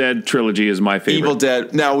 Evil Dead trilogy is my favorite. Evil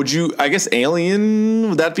Dead. Now, would you? I guess Alien.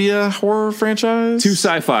 Would that be a horror franchise? Too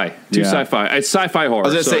sci-fi. Sci-fi. It's sci-fi horror. I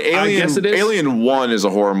was gonna say Alien. I guess it is. Alien 1 is a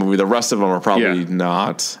horror movie. The rest of them are probably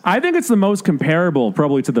not. I think it's the most comparable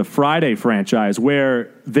probably to the Friday franchise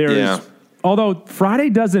where there's Yeah. although Friday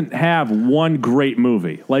doesn't have one great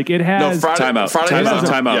movie. Like it has Time out.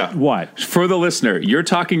 Yeah. What? For the listener, you're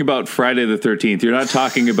talking about Friday the 13th. You're not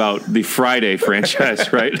talking about the Friday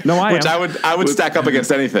franchise, right? No, Which I would stack up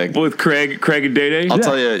against anything. With Craig and Day. I'll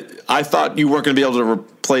tell you, I thought you weren't going to be able to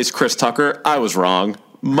replace Chris Tucker. I was wrong.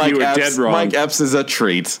 You were dead wrong. Mike Epps is a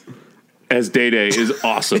treat. As Day is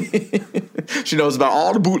awesome. She knows about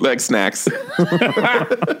all the bootleg snacks.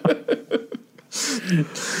 But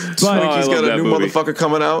He's got a new motherfucker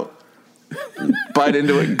coming out. Bite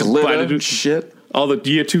into it, glitter, shit. All the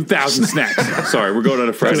year 2000 snacks. Sorry, we're going on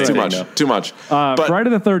a Friday. That's too night much. now. Too much. But Friday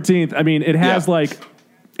the 13th, I mean, it has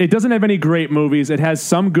it doesn't have any great movies. It has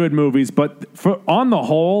some good movies, but on the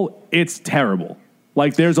whole, it's terrible.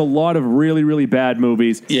 Like there's a lot of really, really bad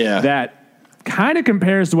movies that kind of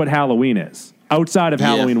compares to what Halloween is outside of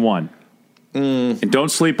Halloween 1. And don't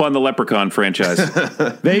sleep on the Leprechaun franchise.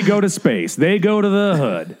 They go to space. They go to the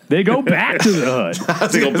hood. They go back to the hood.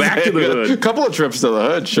 They go back to the hood. A couple of trips to the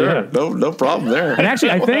hood, sure. Yeah. No problem there. And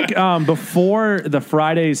actually, I think before the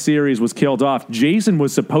Friday series was killed off, Jason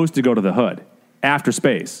was supposed to go to the hood after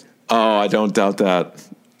space. Oh, I don't doubt that.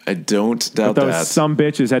 I don't doubt But those that. some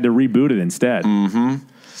bitches had to reboot it instead.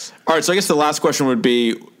 All right, so I guess the last question would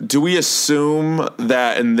be, do we assume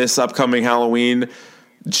that in this upcoming Halloween,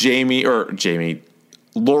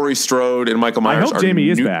 Laurie Strode and Michael Myers I hope Jamie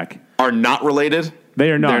is back. Are not related?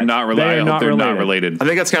 They are not. They're not related. They are They're not not related. I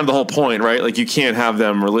think that's kind of the whole point, right? Like you can't have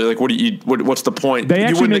them related. Like what's the point? They You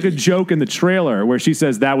actually wouldn't- make a joke in the trailer where she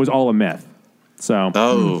says that was all a myth. So,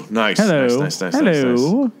 Oh, nice. hello, Nice.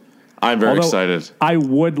 hello. Nice. I'm very Although, excited. I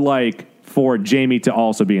would like for Jamie to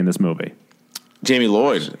also be in this movie. Jamie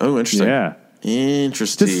Lloyd. Oh, interesting. Yeah.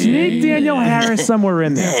 Interesting. To sneak Daniel Harris somewhere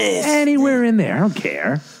in there. Anywhere in there. I don't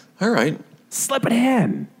care. All right. Slip it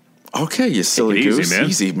in. Okay, you silly Take it goose.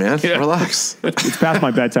 easy, man. Easy, man. Relax. It's past my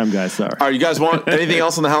bedtime, guys. Sorry. All right, you guys want anything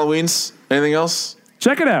else on the Halloweens? Anything else?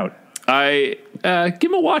 Check it out. I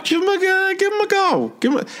give him a watch. Give them a go.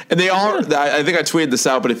 And they are. I think I tweeted this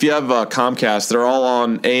out, but if you have Comcast, they're all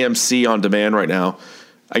on AMC on demand right now.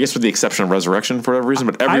 I guess with the exception of Resurrection for whatever reason,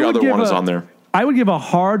 but every other one is on there. I would give a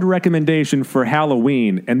hard recommendation for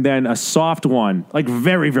Halloween and then a soft one, like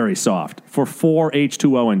very, very soft, for 4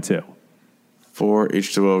 H2O and 2. 4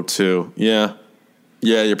 H2O 2. Yeah,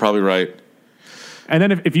 you're probably right. And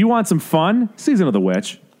then if you want some fun, Season of the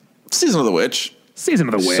Witch. Season of the Witch. Season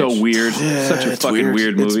of the Witch. So weird. Such a It's fucking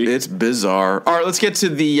weird movie. It's bizarre. All right, let's get to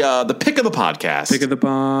the pick of the podcast. Pick of the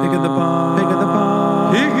bomb. Pick of the bomb. Pick of the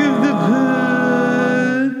bomb. Pick of the pod.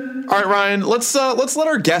 All right, Ryan, let's let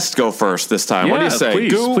our guest go first this time. What do you say?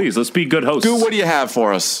 Please, let's be good hosts. Goo, what do you have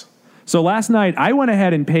for us? So last night, I went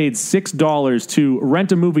ahead and paid $6 to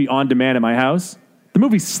rent a movie on demand at my house. The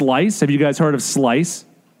movie Slice. Have you guys heard of Slice?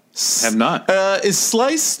 Have not. Is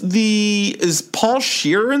Slice is Paul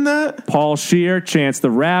Scheer in that? Paul Scheer, Chance the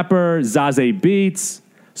Rapper, Zazie Beetz.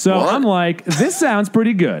 So What? I'm like, this sounds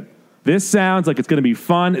pretty good. This sounds like it's going to be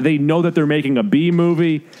fun. They know that they're making a B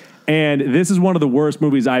movie, and this is one of the worst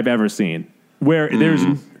movies I've ever seen, where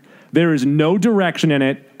there is no direction in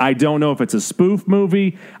it. I don't know if it's a spoof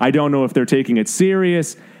movie. I don't know if they're taking it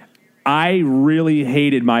serious. I really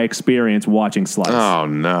hated my experience watching Slice. Oh,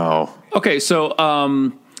 no. Okay, so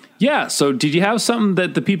so did you have something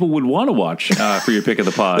that the people would want to watch for your pick of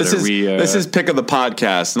the pod? This is pick of the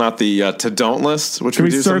podcast, not the to don't list, which Can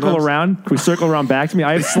we do circle sometimes. around? Can we circle around back to me?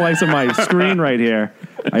 I have Slice on my screen right here.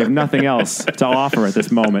 I have nothing else to offer at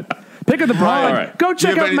this moment. Pick of the pod. All right. Go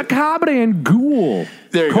check out Macabre and Ghoul.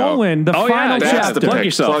 There you go. The final That's chapter. the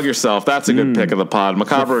pick. Plug yourself. That's a good pick of the pod.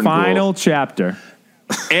 Macabre and Ghoul. Final chapter.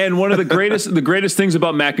 And one of the greatest things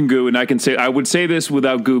about Mac and Goo, and I would say this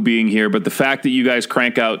without Goo being here, but the fact that you guys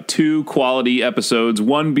crank out 2 quality episodes,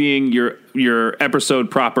 one being your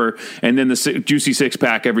episode proper, and then the Juicy Six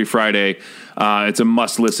Pack every Friday. It's a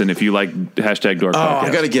must listen if you like hashtag Dork Podcast.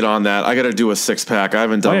 I got to get on that. I got to do a 6-pack. I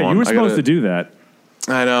haven't done one. You were supposed to do that.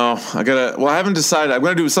 I know. I haven't decided. I'm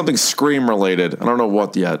going to do something Scream related. I don't know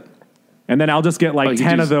what yet. And then I'll just get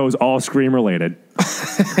 10 of those all Scream related.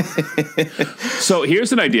 So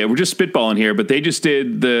here's an idea. We're just spitballing here, but they just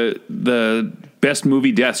did the best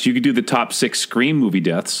movie deaths. You could do the top 6 Scream movie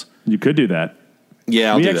deaths. You could do that.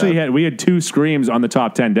 Yeah, we had 2 Screams on the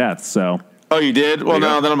top 10 deaths. So. Oh, you did? Well,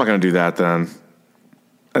 no, then I'm not going to do that then.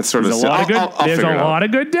 That's sort there's of there's a lot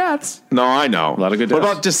of good deaths. No, I know. A lot of good deaths. What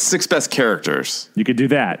about just 6 best characters? You could do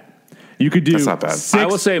that. You could do. That's not bad. I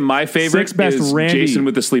will say my favorite is Randy. Jason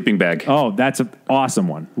with the sleeping bag. Oh, that's an awesome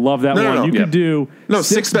one. Love that one. No. You could do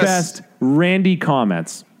 6 best Randy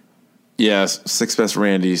comments. Yes, 6 best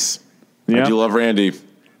Randys. Yep. I do love Randy.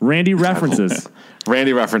 Randy references.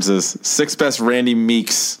 Randy references. 6 best Randy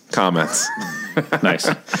Meeks comments. Nice.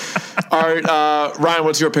 All right, Ryan,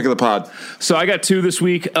 what's your pick of the pod? So I got 2 this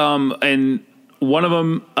week, and one of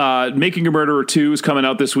them, Making a Murderer 2, is coming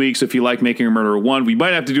out this week. So if you like Making a Murderer 1, we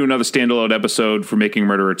might have to do another standalone episode for Making a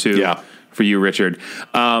Murderer 2 for you, Richard.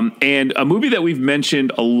 And a movie that we've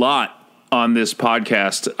mentioned a lot on this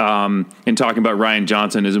podcast in talking about Rian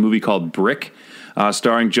Johnson is a movie called Brick,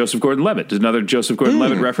 starring Joseph Gordon-Levitt. Another Joseph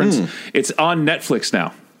Gordon-Levitt reference. It's on Netflix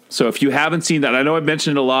now. So if you haven't seen that, I know I've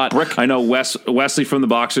mentioned it a lot. Brick. I know Wesley from the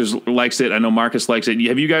Boxers likes it. I know Marcus likes it.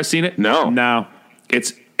 Have you guys seen it? No.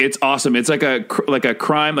 It's awesome. It's like a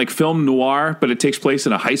crime, like film noir, but it takes place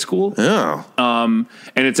in a high school. Oh. And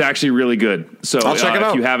it's actually really good. So I'll check it out.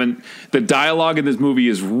 If you haven't, the dialogue in this movie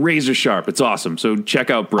is razor sharp. It's awesome. So check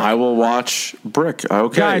out Brick. I will watch Brick.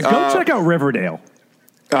 Okay. Guys, go check out Riverdale.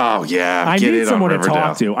 Oh, yeah. I need someone to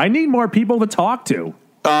talk to. I need more people to talk to.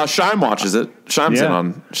 Shime watches it. Shime's in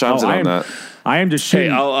on that. I am just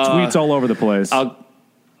shooting tweets all over the place.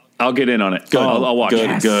 I'll get in on it. Good. I'll watch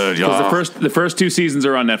it. Good. Because the first 2 seasons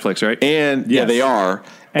are on Netflix, right? And yeah, they are.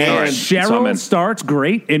 And Cheryl starts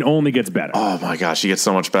great and only gets better. Oh my gosh, she gets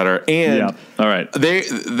so much better. And all right,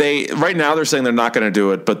 they right now they're saying they're not going to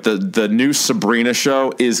do it, but the new Sabrina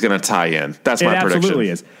show is going to tie in. That's my prediction. It absolutely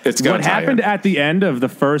is. It's going to tie in. What happened at the end of the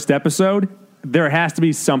first episode? There has to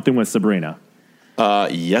be something with Sabrina.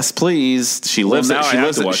 Yes, please. She lives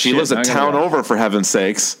a town over, for heaven's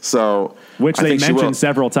sakes. So, which they mentioned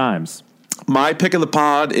several times. My pick of the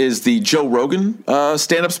pod is the Joe Rogan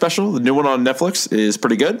stand-up special. The new one on Netflix is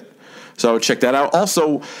pretty good. So check that out.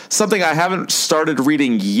 Also, something I haven't started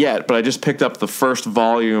reading yet, but I just picked up the first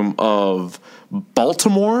volume of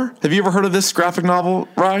Baltimore. Have you ever heard of this graphic novel,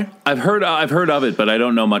 Rye? I've heard of it, but I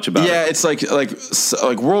don't know much about it. Yeah, it's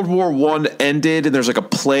like World War I ended, and there's like a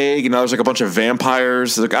plague, and now there's like a bunch of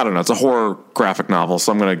vampires. I don't know. It's a horror graphic novel,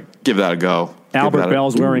 so I'm gonna give that a go. Albert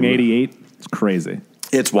Bell's wearing 88. It's crazy.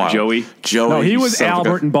 It's wild. Joey. No, he was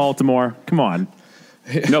Albert in Baltimore. Come on.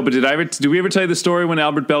 No, but did we ever tell you the story when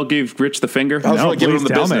Albert Bell gave Rich the finger? I was really giving him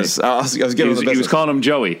the business. I was giving him the business. He was calling him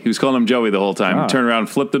Joey. He was calling him Joey the whole time. Oh. Turned around and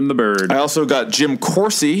flipped him the bird. I also got Jim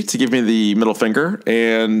Corsi to give me the middle finger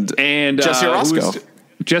and Jesse Orozco.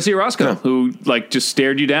 Jesse Orozco, who just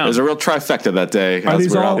stared you down. There's a real trifecta that day. Are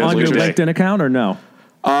these all on your LinkedIn account or no?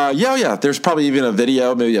 Yeah. There's probably even a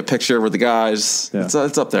video, maybe a picture with the guys. Yeah.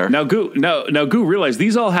 It's up there. Now, Goo realized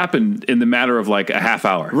these all happened in the matter of like a half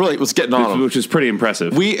hour. Really, it was getting on them, which is pretty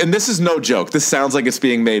impressive. And this is no joke. This sounds like it's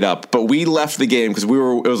being made up, but we left the game because it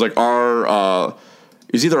was like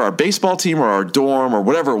it was either our baseball team or our dorm or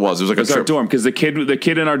whatever it was. It was like our dorm because the kid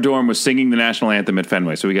in our dorm was singing the national anthem at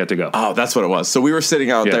Fenway, so we got to go. Oh, that's what it was. So we were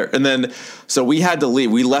sitting out there, and then so we had to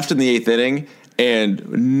leave. We left in the 8th inning,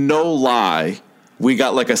 and no lie, we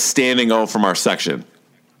got like a standing O from our section.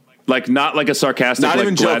 Like not like a sarcastic, not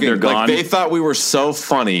even glad joking. They're gone. Like they thought we were so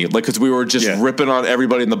funny, like because we were just ripping on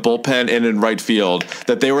everybody in the bullpen and in right field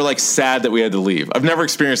that they were like sad that we had to leave. I've never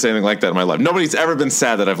experienced anything like that in my life. Nobody's ever been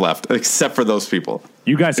sad that I've left, except for those people.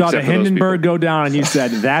 You guys saw the Hindenburg go down, and you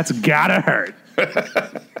said that's gotta hurt.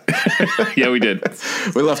 Yeah, we did.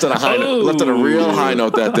 We left on a high note, left on a real high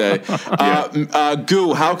note that day.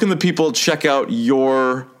 Goo, how can the people check out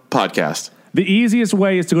your podcast? The easiest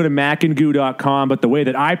way is to go to macandgoo.com, but the way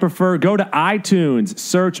that I prefer, go to iTunes,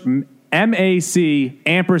 search MAC&GU.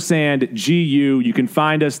 You can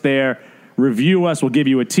find us there. Review us. We'll give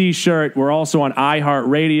you a T-shirt. We're also on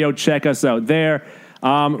iHeartRadio. Check us out there.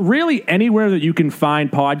 Really, anywhere that you can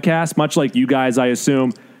find podcasts, much like you guys, I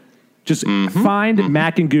assume, just find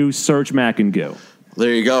Mac and Goo, search Mac and Goo.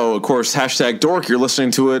 There you go. Of course, #Dork. You're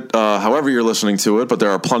listening to it however you're listening to it, but there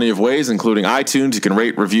are plenty of ways, including iTunes. You can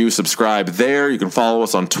rate, review, subscribe there. You can follow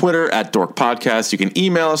us on Twitter @DorkPodcast. You can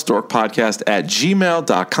email us,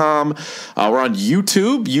 dorkpodcast@gmail.com. We're on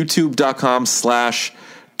YouTube,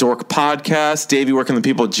 youtube.com/DorkPodcast. Davey, where can the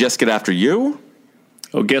people just get after you?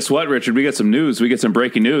 Oh, guess what, Richard? We got some news. We get some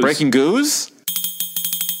breaking news. Breaking Goos?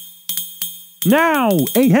 Now,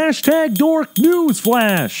 a #Dork news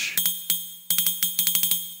flash.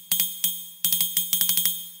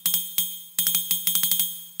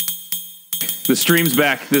 The stream's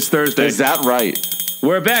back this Thursday. Is that right?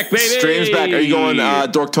 We're back, baby. Stream's back. Are you going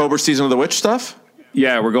Dorktober Season of the Witch stuff?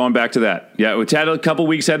 Yeah, we're going back to that. Yeah, we had a couple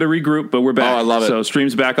weeks, had to regroup, but we're back. Oh, I love it. So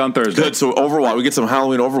stream's back on Thursday. Good. So Overwatch, we get some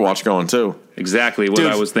Halloween Overwatch going too. Exactly what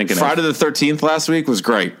I was thinking. Friday the 13th last week was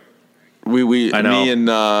great. We I know. Me and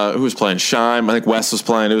who was playing? Shime. I think Wes was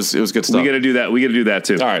playing. It was good stuff. We got to do that. We got to do that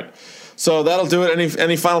too. All right. So that'll do it.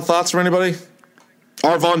 Any final thoughts from anybody?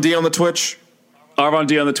 Arvon D on the Twitch. Arvon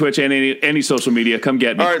D on the Twitch and any social media. Come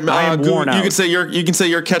get me. All right, I am worn out. You can say your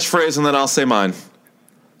catchphrase and then I'll say mine.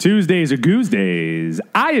 Tuesdays are goose days.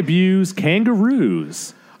 I abuse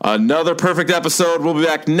kangaroos. Another perfect episode. We'll be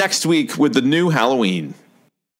back next week with the new Halloween.